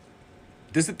 man.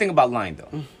 this is the thing about lying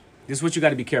though. This is what you got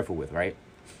to be careful with, right?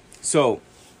 So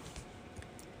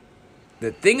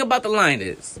the thing about the lying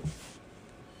is,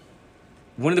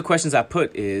 one of the questions I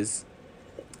put is,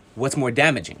 what's more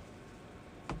damaging?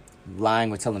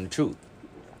 Lying or telling the truth?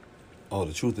 Oh,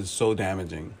 the truth is so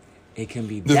damaging. It can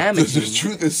be The damaging,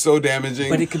 truth is so damaging.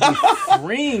 but it can be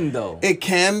freeing though. It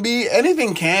can be.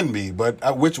 Anything can be,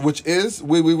 but which is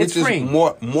It's is freeing.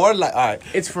 more like, all right.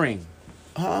 It's freeing.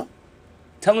 Huh?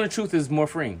 Telling the truth is more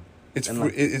freeing. It's And, free,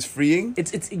 like, it's freeing.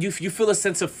 It's you feel a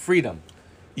sense of freedom.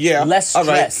 Yeah. less All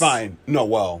right, stress. fine. No,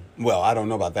 well, I don't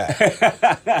know about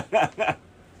that.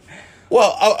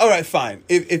 Well, all right, fine.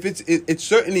 If it's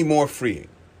certainly more freeing.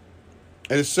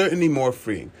 It is certainly more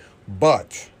freeing.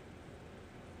 But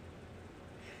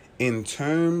in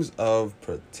terms of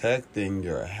protecting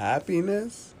your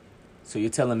happiness, So you're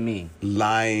telling me,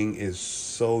 lying is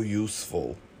so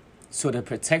useful. so to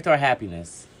protect our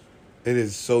happiness, It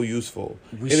is so useful.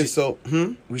 We It should- is so.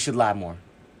 we should lie more.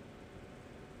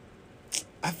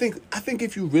 I think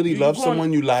if you really You love going-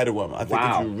 someone, you lie to them. I think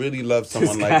Wow. if you really love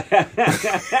someone, like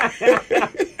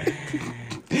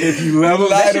If you love you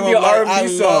them, lie that to should be them, an like, R&B I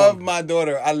song. love my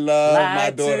daughter. I love Lie my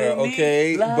to daughter. me,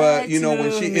 Okay, lie but you know when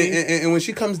to she me. and when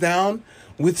she comes down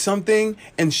with something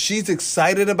and she's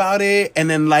excited about it, and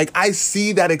then like I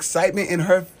see that excitement in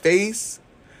her face,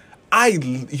 I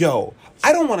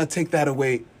don't want to take that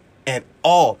away at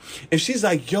all. If she's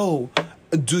like, yo,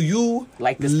 do you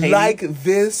like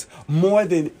this more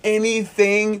than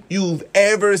anything you've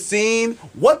ever seen?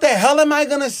 What the hell am I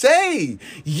gonna say?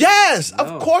 Yes, No.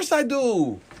 of course I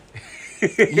do.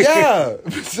 Yeah,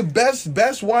 it's the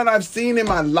best one I've seen in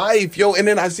my life, yo. And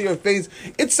then I see her face.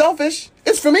 It's selfish.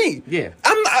 It's for me. Yeah.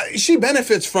 She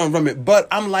benefits from it, but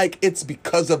I'm like, it's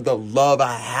because of the love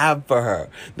I have for her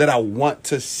that I want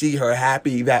to see her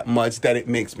happy that much that it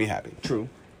makes me happy. True.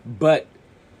 But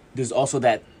there's also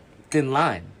that thin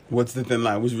line. What's the thin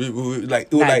line? You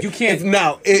can't.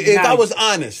 If I was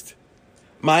honest,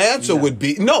 my answer would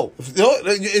be no.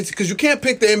 It's because you can't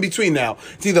pick the in between. Now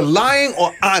it's either lying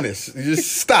or honest. You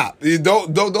just stop. You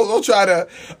don't try to.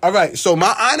 All right. So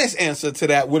my honest answer to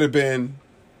that would have been,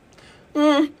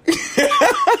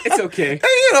 It's okay.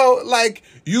 And, like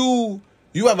you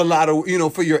have a lot of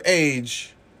for your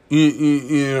age.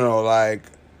 I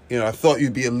thought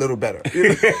you'd be a little better.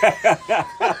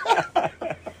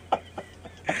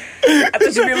 I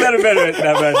thought you'd be a little better at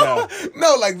that right now.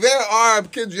 No, like there are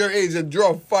kids your age that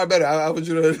draw far better. I want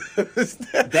you to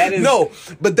understand. That is no,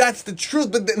 but that's the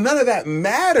truth. But none of that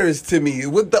matters to me.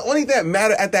 The only thing that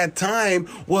mattered at that time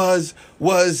was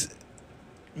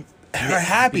her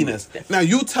happiness. Now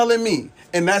you telling me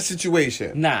in that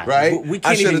situation, right? We can't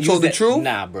I should have told the truth.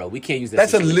 Nah, bro, we can't use that.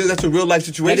 That's a real life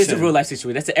situation. That is a real life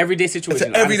situation. That's an everyday situation.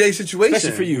 It's an everyday situation,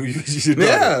 especially for you. You should know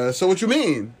yeah. that. So what you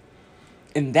mean?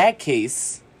 In that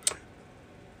case,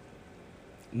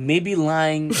 maybe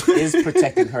lying is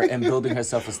protecting her and building her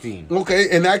self-esteem. Okay,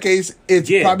 in that case, it's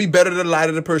probably better to lie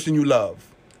to the person you love.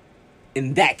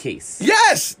 In that case.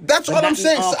 Yes, that's what I'm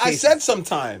saying. I said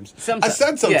sometimes. I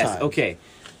said sometimes. Yes, okay.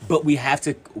 But we have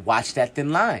to watch that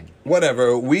thin line.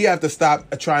 Whatever. We have to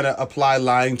stop trying to apply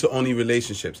lying to only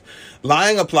relationships.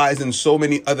 Lying applies in so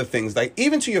many other things, like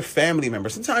even to your family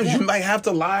members. Sometimes you might have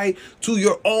to lie to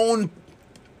your own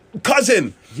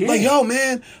cousin. Yeah. Like, yo,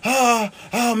 man, oh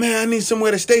man, I need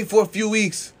somewhere to stay for a few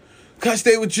weeks. Can I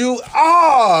stay with you?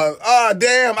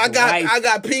 Damn, I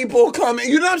got people coming.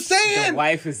 You know what I'm saying? The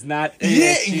wife is not.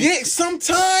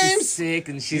 Sometimes she's sick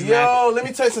and she's Yo, not. let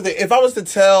me tell you something. If I was to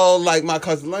tell like my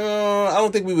cousin, I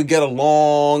don't think we would get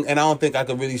along, and I don't think I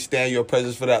could really stand your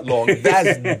presence for that long.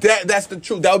 That's the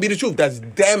truth. That would be the truth. That's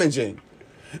damaging.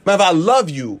 But if I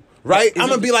love you, right? I'm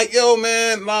gonna be like, yo,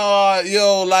 man,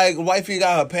 like, wifey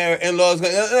got her parent in-laws.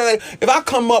 If I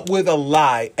come up with a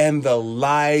lie and the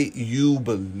lie you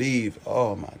believe,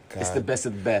 oh my God, it's the best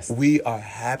of the best. We are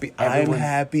happy. I'm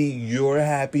happy. You're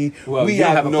happy. Well, we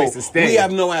have a place to stay. We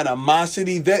have no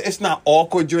animosity. It's not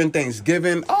awkward during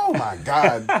Thanksgiving. Oh my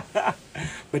God.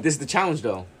 But this is the challenge,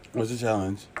 though. What's the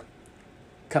challenge?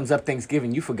 Comes up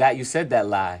Thanksgiving, you forgot you said that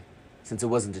lie, since it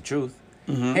wasn't the truth.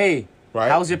 Mm-hmm. Hey, right?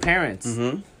 How's your parents?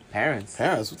 Mm-hmm. Parents?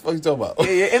 What the fuck you talking about?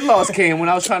 Yeah, your in-laws came when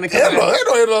I was trying to come.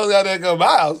 In-laws got that come to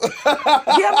my house.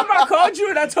 Yeah, remember I called you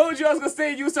and I told you I was gonna stay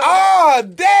and you something. Oh,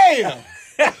 damn!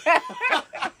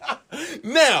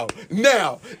 Now,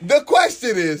 the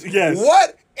question is,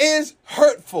 what is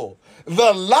hurtful?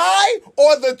 The lie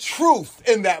or the truth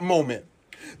in that moment?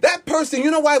 That person,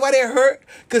 you know why they're hurt?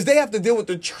 Because they have to deal with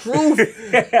the truth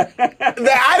that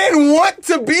I didn't want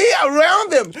to be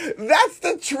around them. That's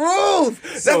the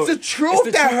truth. That's the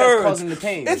truth that hurts. Causing the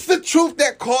pain. It's the truth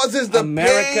that causes the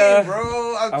pain,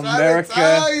 bro. I'm trying to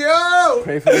tell you.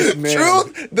 Pray for this man.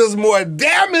 Truth does more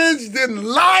damage than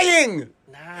lying.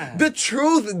 The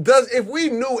truth does. If we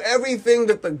knew everything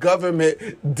that the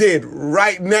government did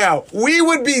right now, we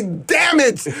would be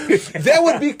damaged. There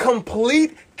would be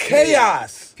complete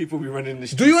chaos. People be running in the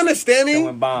streets. Do you understand me?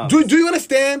 Throwing bombs. Do you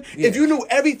understand? Yeah. If you knew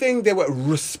everything they were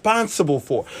responsible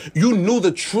for, you knew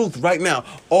the truth right now,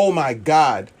 oh my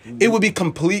God, it would be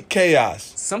complete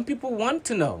chaos. Some people want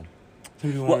to know.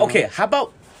 Well, okay, how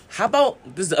about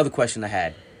this is the other question I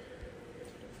had.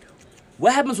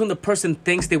 What happens when the person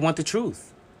thinks they want the truth?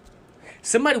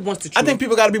 Somebody wants the truth. I think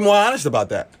people got to be more honest about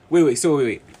that. Wait. So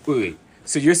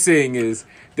you're saying is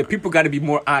that people got to be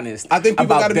more honest. I think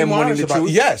people got to be more honest about it.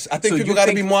 Yes, I think people got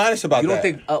to be more honest about that. You don't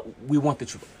think we want the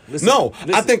truth? Listen.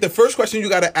 I think the first question you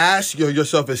got to ask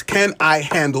yourself is, can I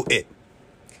handle it?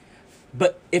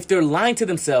 But if they're lying to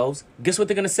themselves, guess what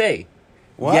they're going to say?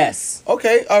 What? Yes.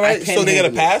 Okay, all right. So they get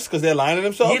a pass because they're lying to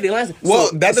themselves? Yeah, they're lying.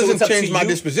 Well, that doesn't change my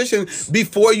disposition.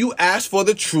 Before you ask for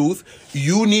the truth,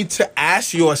 you need to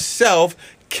ask yourself,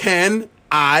 can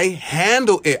I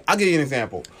handle it? I'll give you an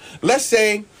example. Let's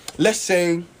say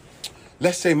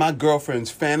my girlfriend's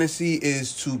fantasy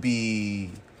is to be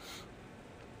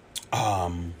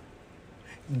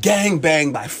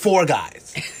gangbanged by 4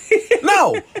 guys.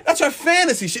 No, that's her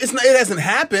fantasy. It hasn't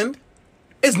happened.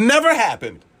 It's never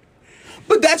happened.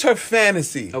 But that's her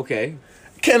fantasy. Okay.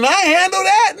 Can I handle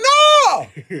that?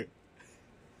 No.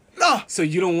 No. So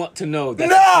you don't want to know that.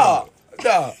 No.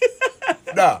 No.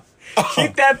 No.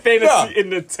 Keep that fantasy in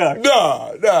the tuck.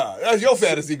 No. That's your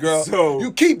fantasy, girl. So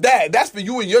you keep that. That's for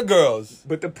you and your girls.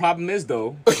 But the problem is,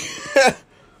 though,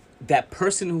 that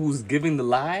person who's giving the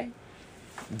lie,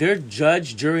 they're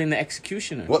judge, jury, and the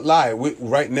executioner. What lie?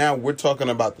 Right now, we're talking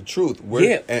about the truth. So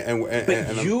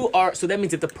that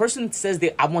means if the person says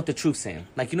I want the truth, Sam.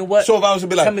 Like, you know what? So if I was to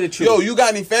be like, tell me the truth. Yo, you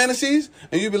got any fantasies?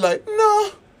 And you'd be like, no.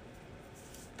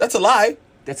 That's a lie.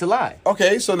 That's a lie.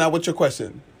 Okay, so now what's your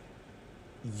question?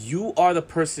 You are the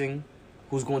person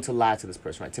who's going to lie to this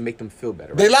person, right? To make them feel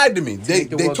better, right? They lied to me. They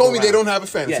told me they don't have a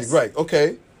fantasy. Yes. Right,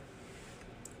 okay.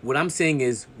 What I'm saying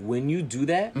is, when you do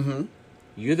that,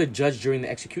 you're the judge, jury, and the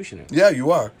executioner. Yeah,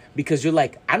 you are. Because you're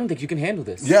like, I don't think you can handle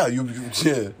this. Yeah,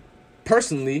 yeah.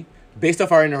 Personally, based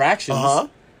off our interactions,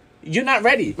 you're not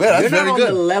ready. Yeah, that's you're not very on good.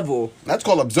 the level. That's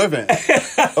called observant.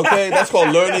 Okay, that's called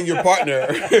learning your partner.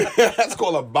 That's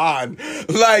called a bond.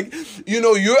 Like,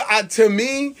 to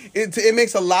me, it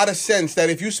makes a lot of sense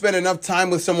that if you spend enough time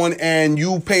with someone and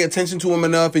you pay attention to them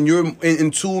enough and you're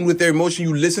in tune with their emotion,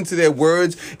 you listen to their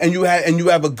words, and you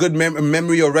have a good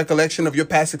memory or recollection of your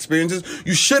past experiences,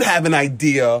 you should have an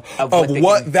idea of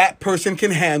what that person can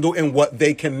handle and what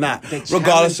they cannot. The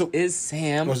regardless challenge is,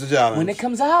 Sam, what's the challenge? when it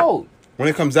comes out. When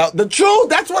it comes out, the truth.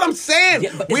 That's what I'm saying.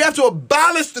 Yeah, we have to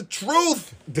abolish the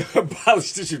truth.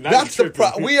 Abolish the truth. That's the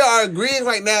problem. We are agreeing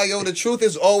right now, yo. The truth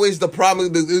is always the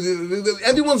problem.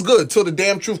 Everyone's good till the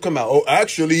damn truth come out. Oh,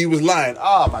 actually, he was lying.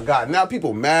 Oh my God! Now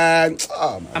people mad.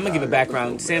 Oh my I'm gonna give a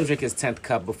background. Sam drank his 10th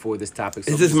cup before this topic.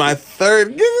 So this is my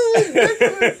third.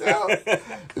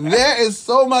 There is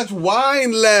so much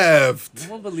wine left.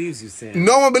 No one believes you, Sam.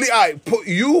 No one believes. All right, put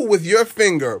you with your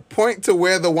finger. Point to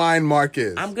where the wine mark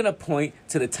is. I'm gonna point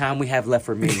to the time we have left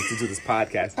remaining to do this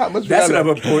podcast. How much That's we what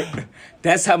got I'm gonna point.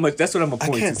 That's what I'm gonna point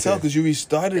to. I can't tell because you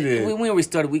restarted it. When we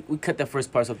restarted, we cut that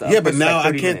first part off the. Yeah, but now like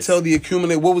I can't minutes. tell the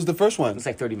accumulate. What was the first one? It's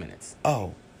like 30 minutes.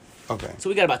 Oh, okay. So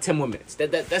we got about 10 more minutes.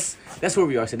 That's where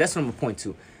we are. So that's what I'm gonna point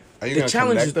to. Are you going to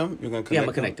connect them? You're going to connect them? Yeah, I'm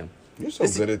gonna connect them. You're so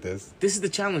good at this. This is the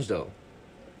challenge, though.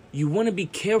 You want to be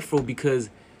careful because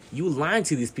you lying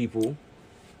to these people.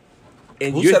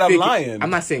 And Who said I'm lying? I'm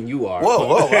not saying you are. Whoa,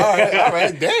 all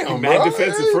right, damn, mad bro.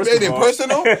 defensive, first Made of it all.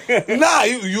 personal? Nah,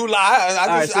 you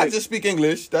lie. I just speak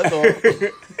English. That's all.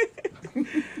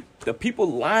 The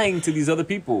people lying to these other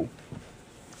people,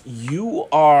 you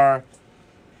what?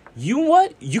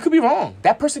 You could be wrong.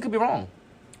 That person could be wrong.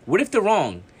 What if they're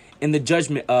wrong in the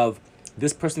judgment of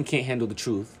this person can't handle the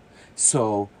truth,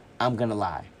 so I'm gonna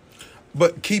lie?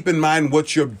 But keep in mind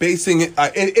what you're basing it.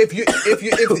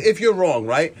 If you're wrong,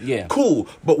 right? Yeah. Cool.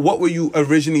 But what were you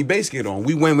originally basing it on?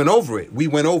 We went over it. We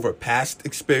went over past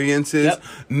experiences, Yep.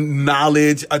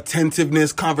 knowledge,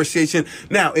 attentiveness, conversation.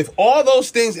 Now, if all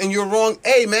those things and you're wrong,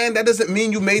 hey man, that doesn't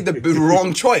mean you made the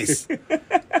wrong choice.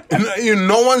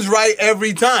 No one's right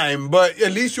every time, but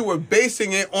at least you were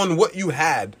basing it on what you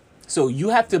had. So you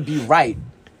have to be right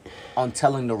on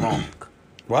telling the wrong.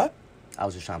 What? I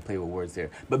was just trying to play with words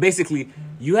there. But basically,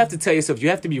 you have to tell yourself, you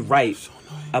have to be right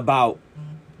about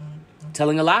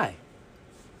telling a lie.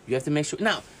 You have to make sure.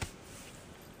 Now,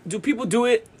 do people do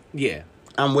it? Yeah.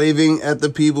 I'm waving at the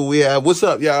people we have. What's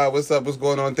up, y'all? What's up? What's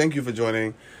going on? Thank you for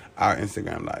joining our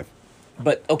Instagram live.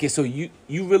 But, okay, so you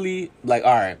really, like,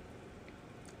 all right,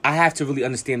 I have to really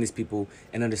understand these people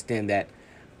and understand that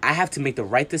I have to make the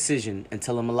right decision and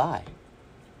tell them a lie.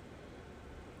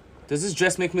 Does this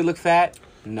dress make me look fat?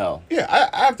 No. Yeah,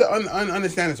 I have to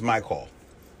understand it's my call.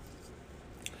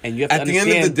 And you have to At the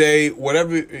understand end of the day,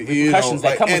 whatever repercussions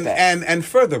that come with that. And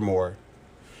furthermore,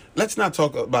 let's not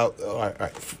talk about. All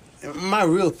right. My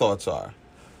real thoughts are.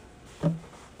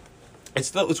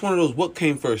 It's one of those. What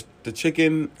came first, the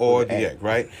chicken or the egg?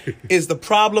 Right? Is the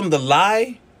problem the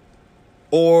lie,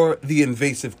 or the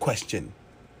invasive question?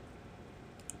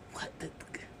 What the?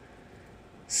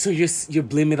 So you're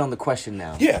blaming it on the question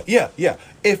now. Yeah.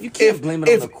 If You can't blame it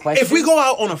on the question. If we go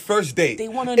out on a first date, They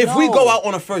wanna If we know. go out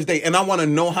on a first date and I want to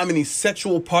know how many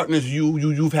sexual partners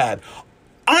you've had,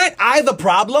 aren't I the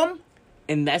problem?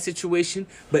 In that situation,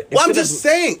 but Well, I'm instead just of-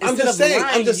 saying. I'm instead just of saying.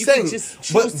 lying, I'm just you saying. can just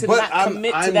choose to not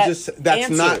commit to that That's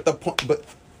answer. not the point. But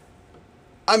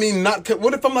I mean,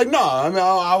 what if I'm like, nah? I mean,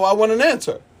 I want an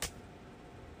answer.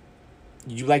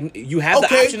 You have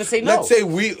the option to say no.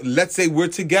 Let's say we're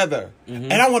together,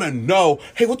 and I want to know,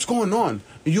 hey, what's going on?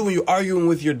 You're arguing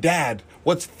with your dad.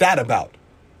 What's that about?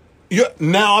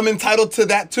 Now I'm entitled to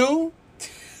that too.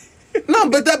 No,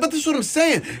 but that's what I'm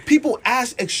saying. People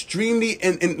ask extremely,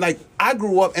 and like I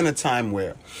grew up in a time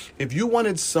where if you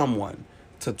wanted someone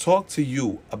to talk to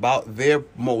you about their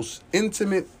most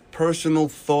intimate personal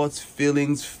thoughts,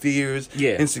 feelings, fears,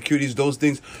 Yeah. insecurities, those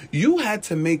things. You had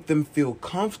to make them feel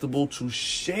comfortable to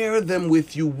share them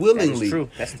with you willingly. true.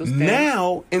 That still stands.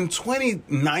 Now, in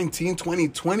 2019,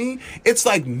 2020, it's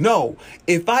like, no,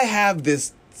 if I have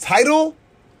this title,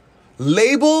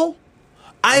 label,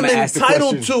 I'm I'ma ask the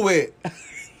entitled question. to it.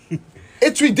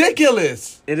 It's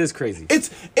ridiculous. It is crazy.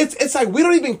 It's like we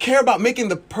don't even care about making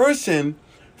the person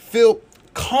feel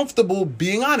comfortable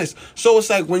being honest. So it's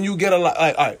like when you get all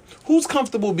right, who's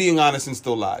comfortable being honest and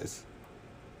still lies?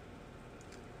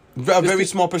 A very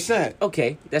small percent.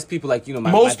 Okay, that's people like, you know,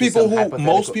 Most people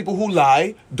who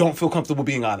lie don't feel comfortable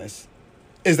being honest.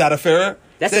 Is that a fair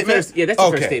That's statement? that's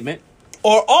a fair statement.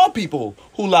 Or all people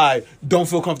who lie don't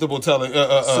feel comfortable telling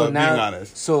being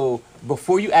honest. So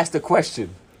before you ask the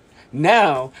question,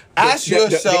 now Ask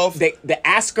yourself. The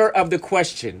asker of the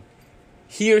question,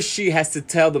 he or she has to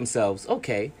tell themselves,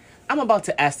 okay, I'm about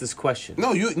to ask this question.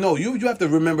 No, you have to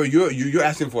remember you're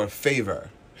asking for a favor.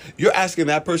 You're asking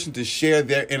that person to share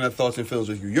their inner thoughts and feelings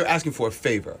with you. You're asking for a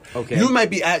favor. Okay.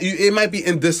 It might be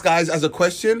in disguise as a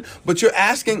question, but you're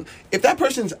asking if that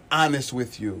person's honest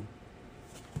with you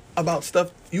about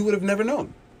stuff you would have never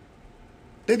known.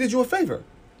 They did you a favor.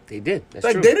 They did. That's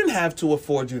Like true. they didn't have to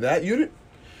afford you that.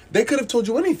 They could have told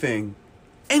you anything.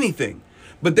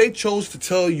 But they chose to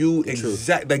tell you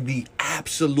the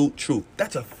absolute truth.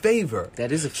 That's a favor.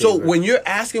 That is a So favor. when you're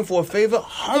asking for a favor,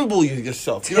 humble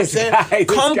yourself. You know what I'm This saying? guy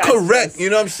Come says- correct.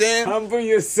 You know what I'm saying? Humble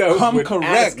yourself. Come when correct,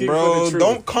 asking for bro. the truth.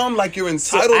 Don't come like you're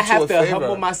So entitled I have to a favor.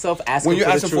 humble myself asking When you're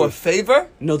for asking the for a truth. favor,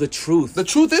 No, the truth. the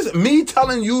truth is me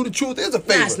telling you the truth is a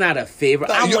favor. That's not a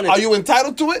favor. Are you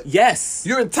entitled to it? Yes.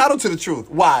 You're entitled to the truth.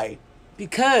 Why?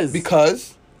 Because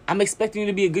I'm expecting you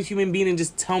to be a good human being and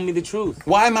just tell me the truth.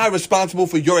 Why am I responsible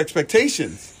for your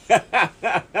expectations?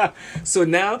 So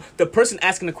now the person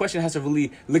asking the question has to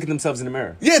really look at themselves in the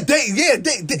mirror. Yeah, they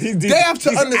have to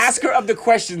understand. Asker of the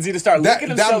questions need to start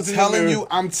looking at themselves in the mirror.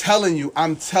 I'm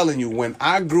telling you, when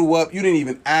I grew up, you didn't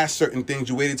even ask certain things.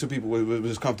 You waited till people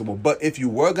was comfortable. But if you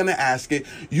were going to ask it,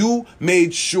 you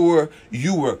made sure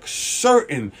you were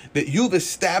certain that you've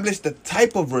established the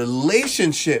type of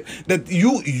relationship that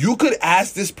you could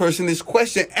ask this person this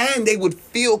question and they would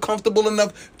feel comfortable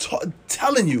enough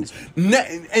telling you.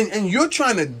 And you're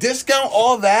trying to discount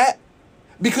all that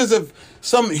because of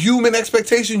some human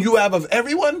expectation you have of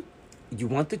everyone? You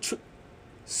want the truth.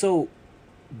 So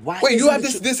why? Wait, you isn't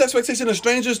have the this expectation of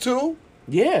strangers too?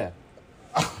 Yeah.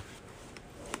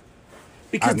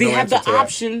 Because have they no have the answer to that.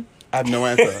 option. I have no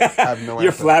answer.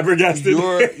 You're flabbergasted.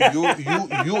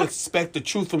 You expect the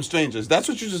truth from strangers. That's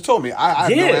what you just told me. I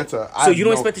have no answer. So you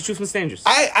don't expect the truth from strangers?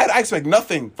 I expect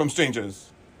nothing from strangers.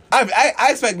 I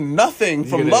expect nothing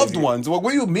from loved ones. What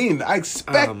do you mean? I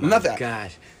expect nothing. Oh my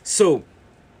gosh. So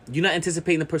you're not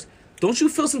anticipating the person. Don't you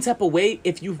feel some type of way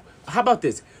if you... How about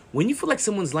this? When you feel like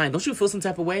someone's lying, don't you feel some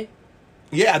type of way?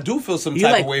 Yeah, I do feel some You're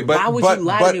type like, of way, but why would you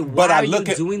lie to me? Why I are look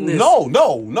you at doing this? No.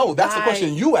 That's the Why?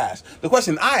 question you ask. The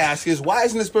question I ask is, why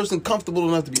isn't this person comfortable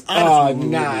enough to be honest with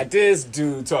me? this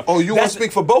dude talk. Oh, you want to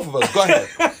speak for both of us? Go ahead.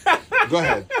 Go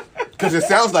ahead. Because it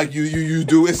sounds like you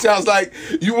do. It sounds like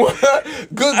you want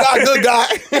good guy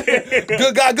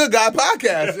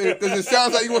podcast. Because it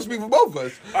sounds like you want to speak for both of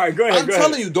us. All right, go ahead. I'm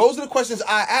telling you, those are the questions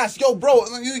I ask. Yo, bro,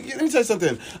 let me tell you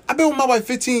something. I've been with my wife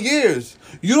 15 years.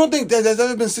 You don't think that there's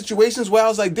ever been situations where I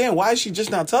was like, damn, why is she just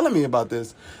not telling me about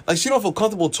this? Like, she don't feel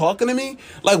comfortable talking to me?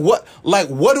 Like, what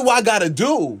do I got to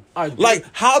do? Like,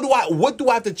 what do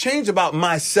I have to change about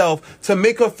myself to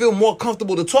make her feel more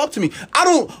comfortable to talk to me? I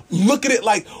don't look at it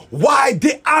like, why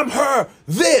did I'm her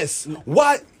this?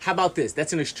 Why? How about this?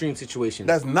 That's an extreme situation.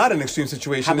 That's not an extreme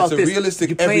situation. How about It's a this? realistic,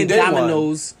 You're playing everyday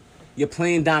dominoes. You're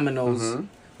playing dominoes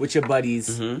with your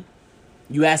buddies.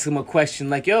 You ask them a question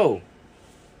like, yo,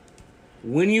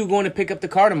 when are you going to pick up the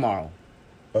car tomorrow?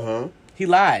 He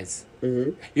lies.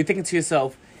 You're thinking to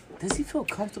yourself, does he feel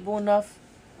comfortable enough?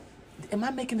 Am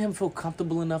I making him feel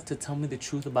comfortable enough to tell me the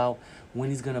truth about when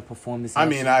he's going to perform this? I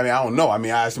mean, I don't know. I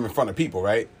mean, I asked him in front of people,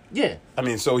 right? Yeah. I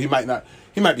mean, so he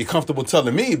might be comfortable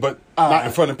telling me, but not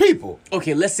in front of people.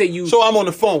 Okay, let's say you... So I'm on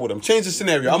the phone with him. Change the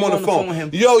scenario. I'm on the phone. with him.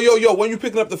 Yo, when you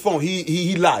picking up the phone,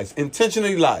 he lies.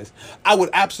 Intentionally lies. I would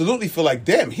absolutely feel like,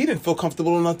 damn, he didn't feel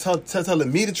comfortable enough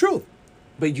telling me the truth.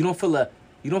 But you don't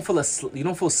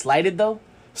feel slighted though?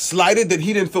 Slighted that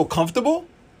he didn't feel comfortable?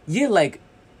 Yeah, like...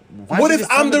 What if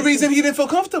I'm the reason he didn't feel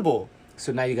comfortable?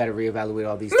 So now you got to reevaluate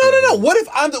all these No. What if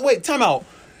I'm the... Wait, time out.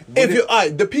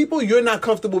 The people you're not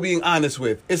comfortable being honest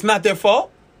with, it's not their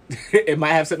fault? It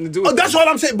might have something to do with Oh, that's what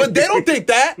I'm saying. But they don't think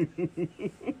that.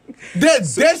 They're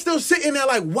still sitting there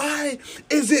like, why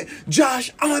isn't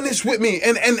Josh honest with me?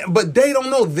 But they don't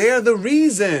know they're the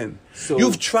reason. So,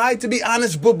 you've tried to be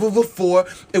honest before.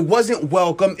 It wasn't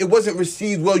welcome. It wasn't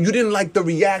received well. You didn't like the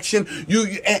reaction.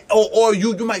 Or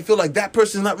you might feel like that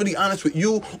person's not really honest with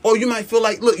you. Or you might feel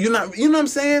like, look, you're not, you know what I'm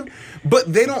saying?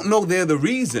 But they don't know they're the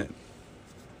reason.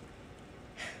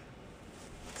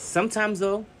 Sometimes,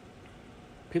 though,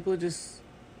 people are just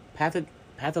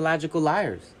pathological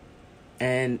liars.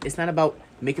 And it's not about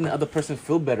making the other person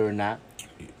feel better or not.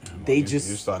 You're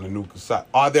starting a new side.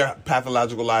 Are there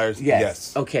pathological liars?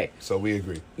 Yes. Okay. So we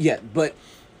agree. Yeah, but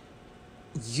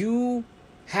you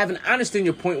haven't understood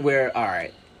your point where, all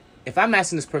right, if I'm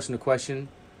asking this person a question,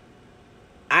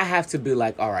 I have to be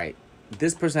like, all right,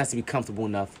 this person has to be comfortable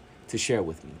enough to share it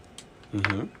with me.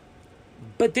 Mm-hmm.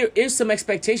 But there is some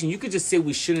expectation. You could just say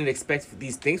we shouldn't expect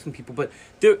these things from people, but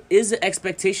there is an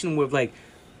expectation where, like,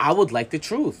 I would like the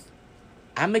truth.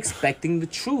 I'm expecting the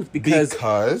truth because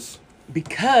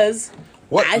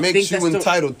what makes you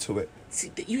entitled to it?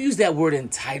 See, you use that word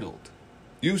entitled.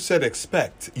 You said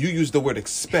expect. You used the word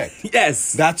expect.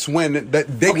 Yes. That's when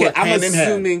they work hand in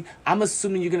hand. I'm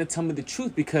assuming you're going to tell me the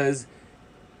truth because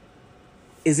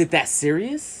is it that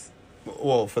serious?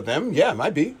 Well, for them, yeah, it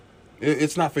might be.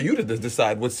 It's not for you to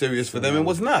decide what's serious for them and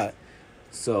what's not.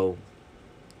 So,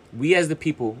 we as the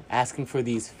people asking for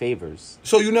these favors.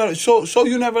 So you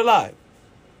never lied.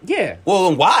 Yeah. Well,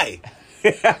 then why?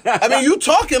 I mean, you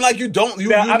talking like you never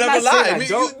lie. I mean,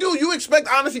 you expect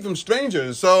honesty from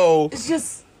strangers, so it's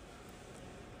just.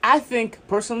 I think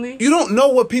personally, you don't know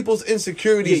what people's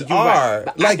insecurities are.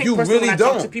 Right. Like you really when I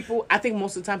don't. Talk to people, I think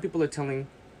most of the time people are telling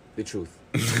the truth.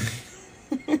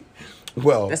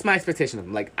 Well, that's my expectation of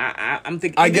them. Like I'm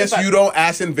thinking. I guess you don't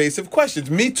ask invasive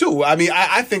questions. Me too. I mean,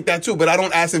 I think that too, but I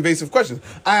don't ask invasive questions.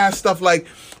 I ask stuff like,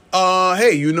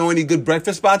 hey, you know any good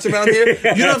breakfast spots around here?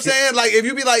 You know what I'm saying? Like, if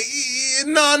you be like,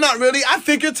 no, not really. I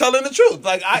think you're telling the truth.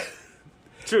 Like,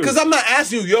 because I'm not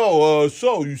asking you,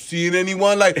 so you seen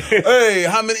anyone? Like, hey,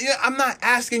 how many? I'm not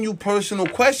asking you personal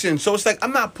questions. So it's like,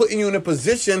 I'm not putting you in a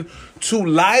position to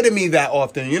lie to me that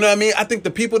often. You know what I mean? I think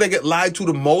the people that get lied to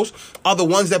the most are the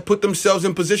ones that put themselves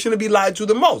in position to be lied to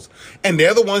the most. And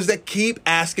they're the ones that keep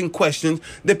asking questions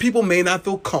that people may not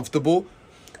feel comfortable,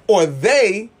 or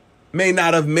they may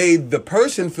not have made the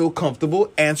person feel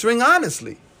comfortable answering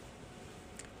honestly.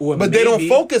 But they don't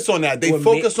focus on that. They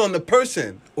focus on the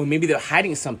person. Or maybe they're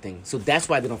hiding something, so that's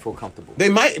why they don't feel comfortable. They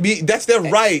might be. That's their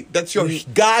right. That's your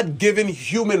God-given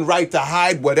human right to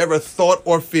hide whatever thought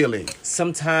or feeling.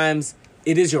 Sometimes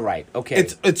it is your right. Okay.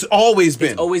 It's always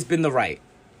been. It's always been the right.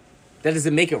 That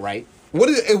doesn't make it right. What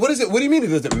is it? What do you mean it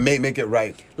doesn't make it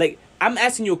right? Like, I'm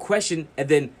asking you a question and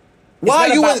then...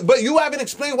 But you haven't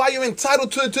explained why you're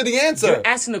entitled to the answer. You're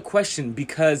asking a question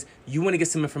because you want to get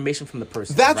some information from the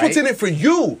person. That's right? What's in it for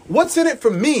you. What's in it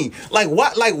for me? Like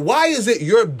what? Like why is it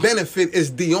your benefit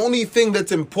is the only thing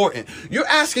that's important? You're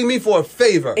asking me for a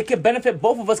favor. It could benefit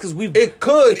both of us because we've. It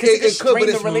could, but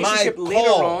it's my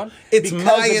call. It's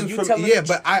my information. Yeah,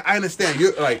 but I understand.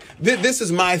 You're like this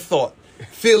is my thought.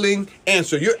 Feeling,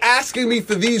 answer. You're asking me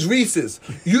for these Reese's.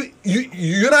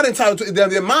 You're not entitled to it.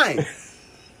 They're mine.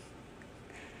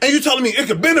 And you're telling me it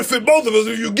could benefit both of us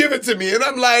if you give it to me. And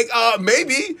I'm like,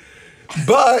 maybe.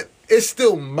 But it's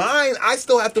still mine. I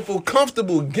still have to feel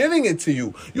comfortable giving it to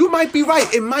you. You might be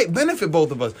right. It might benefit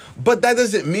both of us. But that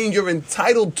doesn't mean you're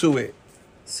entitled to it.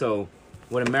 So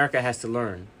what America has to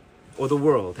learn, or the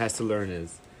world has to learn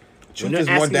is... Truth is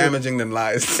more damaging than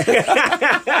lies.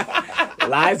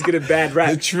 Lies get a bad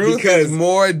rap. The truth is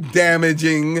more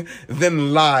damaging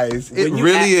than lies. It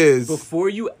really is. Before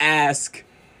you ask...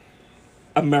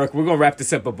 America, we're going to wrap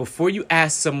this up, but before you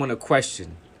ask someone a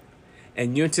question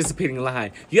and you're anticipating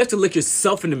lying, you have to look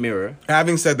yourself in the mirror.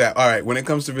 Having said that, all right, when it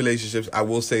comes to relationships, I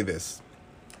will say this.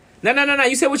 No.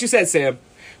 You said what you said, Sam.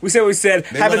 We said what we said.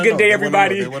 Have a good day,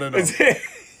 everybody. They want to know.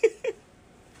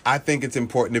 I think it's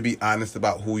important to be honest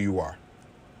about who you are.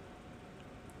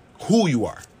 Who you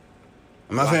are.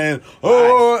 I'm not saying,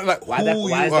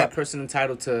 why is that person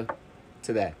entitled to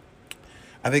that?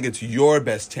 I think it's your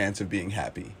best chance of being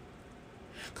happy.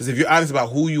 Because if you're honest about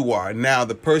who you are, now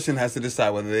the person has to decide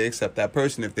whether they accept that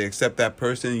person. If they accept that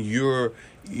person,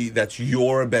 that's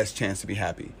your best chance to be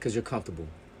happy. Because you're comfortable.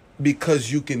 Because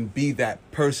you can be that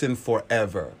person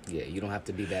forever. Yeah, you don't have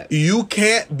to be that. You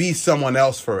can't be someone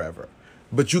else forever.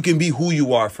 But you can be who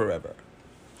you are forever.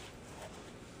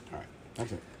 All right,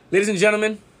 that's it. Ladies and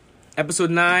gentlemen, episode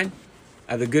 9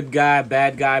 of the Good Guy,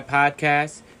 Bad Guy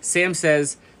podcast. Sam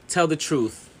says, tell the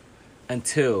truth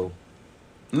until...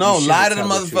 No, lie to the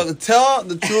motherfucker. Tell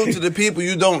the truth to the people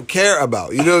you don't care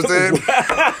about. You know what I'm saying?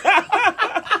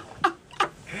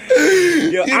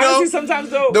 Yo, You honestly, know, sometimes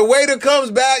though, the waiter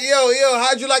comes back, yo,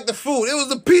 how'd you like the food? It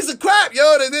was a piece of crap,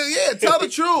 yo. Yeah, tell the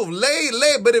truth. Lay.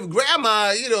 But if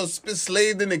grandma,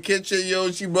 slaved in the kitchen,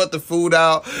 yo, she brought the food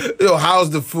out, yo, how's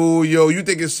the food, yo? You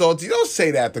think it's salty? Don't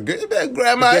say that to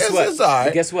grandma. It's all right.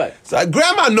 But guess what? So,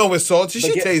 grandma know it's salty.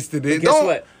 She tasted it. Guess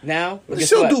what? Now,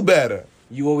 she'll do better.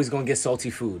 You always gonna get salty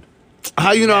food.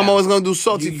 How you know I'm always gonna do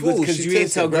salty food? Because you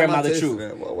ain't tell grandma the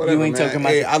truth. Well, you ain't tell grandma.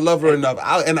 Hey, I love her enough.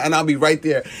 I'll be right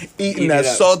there eating that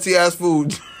salty ass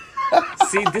food.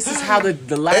 See, this is how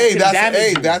the life can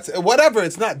damage you. That's whatever.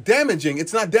 It's not damaging.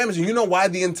 You know why?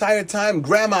 The entire time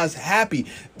grandma's happy.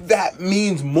 That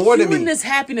means more to me. You in this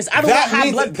happiness. I don't want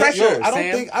high blood pressure. I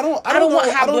don't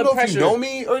know if you know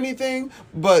me or anything,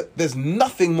 but there's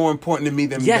nothing more important to me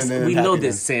than yes, than we happiness. know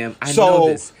this, Sam. I know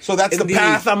this. So that's the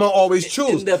path I'm gonna always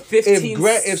choose. In the 15,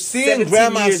 if seeing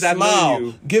grandma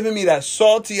smile, giving me that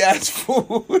salty ass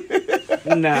food.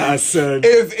 Nah, son.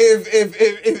 If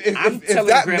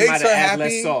that grandma makes to her add happy,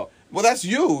 less salt. well, that's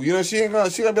you. She gonna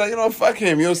be like, fuck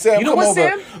him. Sam, you know come what,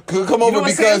 over. Sam? Come over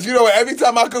because every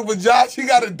time I cook with Josh, he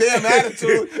got a damn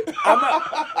attitude.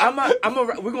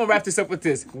 We're gonna wrap this up with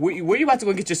this. Where you about to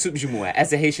go get your soup jumeau at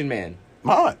as a Haitian man?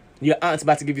 My aunt. Your aunt's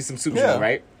about to give you some soup jumeau,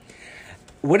 right?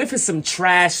 What if it's some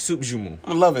trash soup jumeau?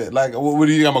 I love it. Like, what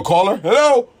do you? I'm gonna call her.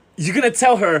 Hello. You're gonna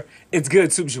tell her it's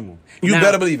good soup jumeau. You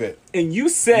better believe it. And you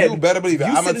said you better believe it.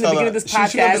 I'm gonna tell her. Of this podcast,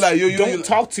 she gonna be like, don't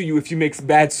talk to you if you make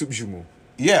bad soup jumeau.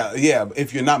 Yeah.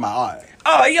 If you're not my aunt.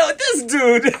 Oh, yo, this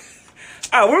dude.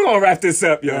 All right, we're gonna wrap this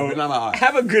up, yo. If you're not my aunt.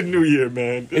 Have a good New Year,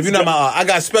 man. If you're not my aunt, I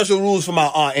got special rules for my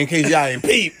aunt in case y'all ain't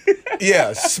peep.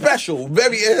 Yeah, special.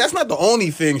 That's not the only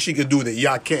thing she could do that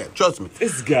y'all can't. Trust me.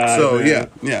 This guy. So man.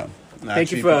 yeah.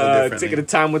 Thank you for taking the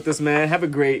time with us, man. Have a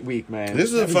great week, man.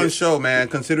 This is a fun show, man.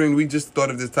 Considering we just thought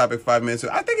of this topic 5 minutes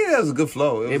ago, I think it was a good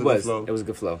flow. It was a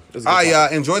good flow. All right, y'all.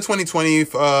 Enjoy 2020.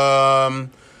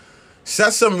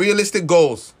 Set some realistic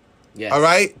goals. Yes. All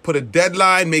right? Put a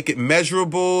deadline, make it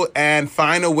measurable, and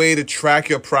find a way to track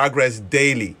your progress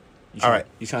daily. All right.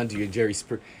 You trying to do your Jerry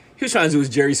Springer. He was trying to do his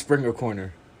Jerry Springer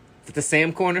corner. Is it the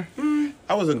Sam corner?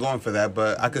 I wasn't going for that,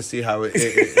 but I could see how it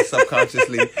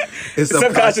subconsciously... It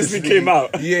subconsciously came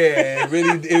out. Yeah, it really...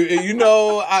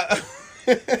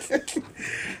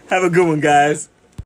 Have a good one, guys.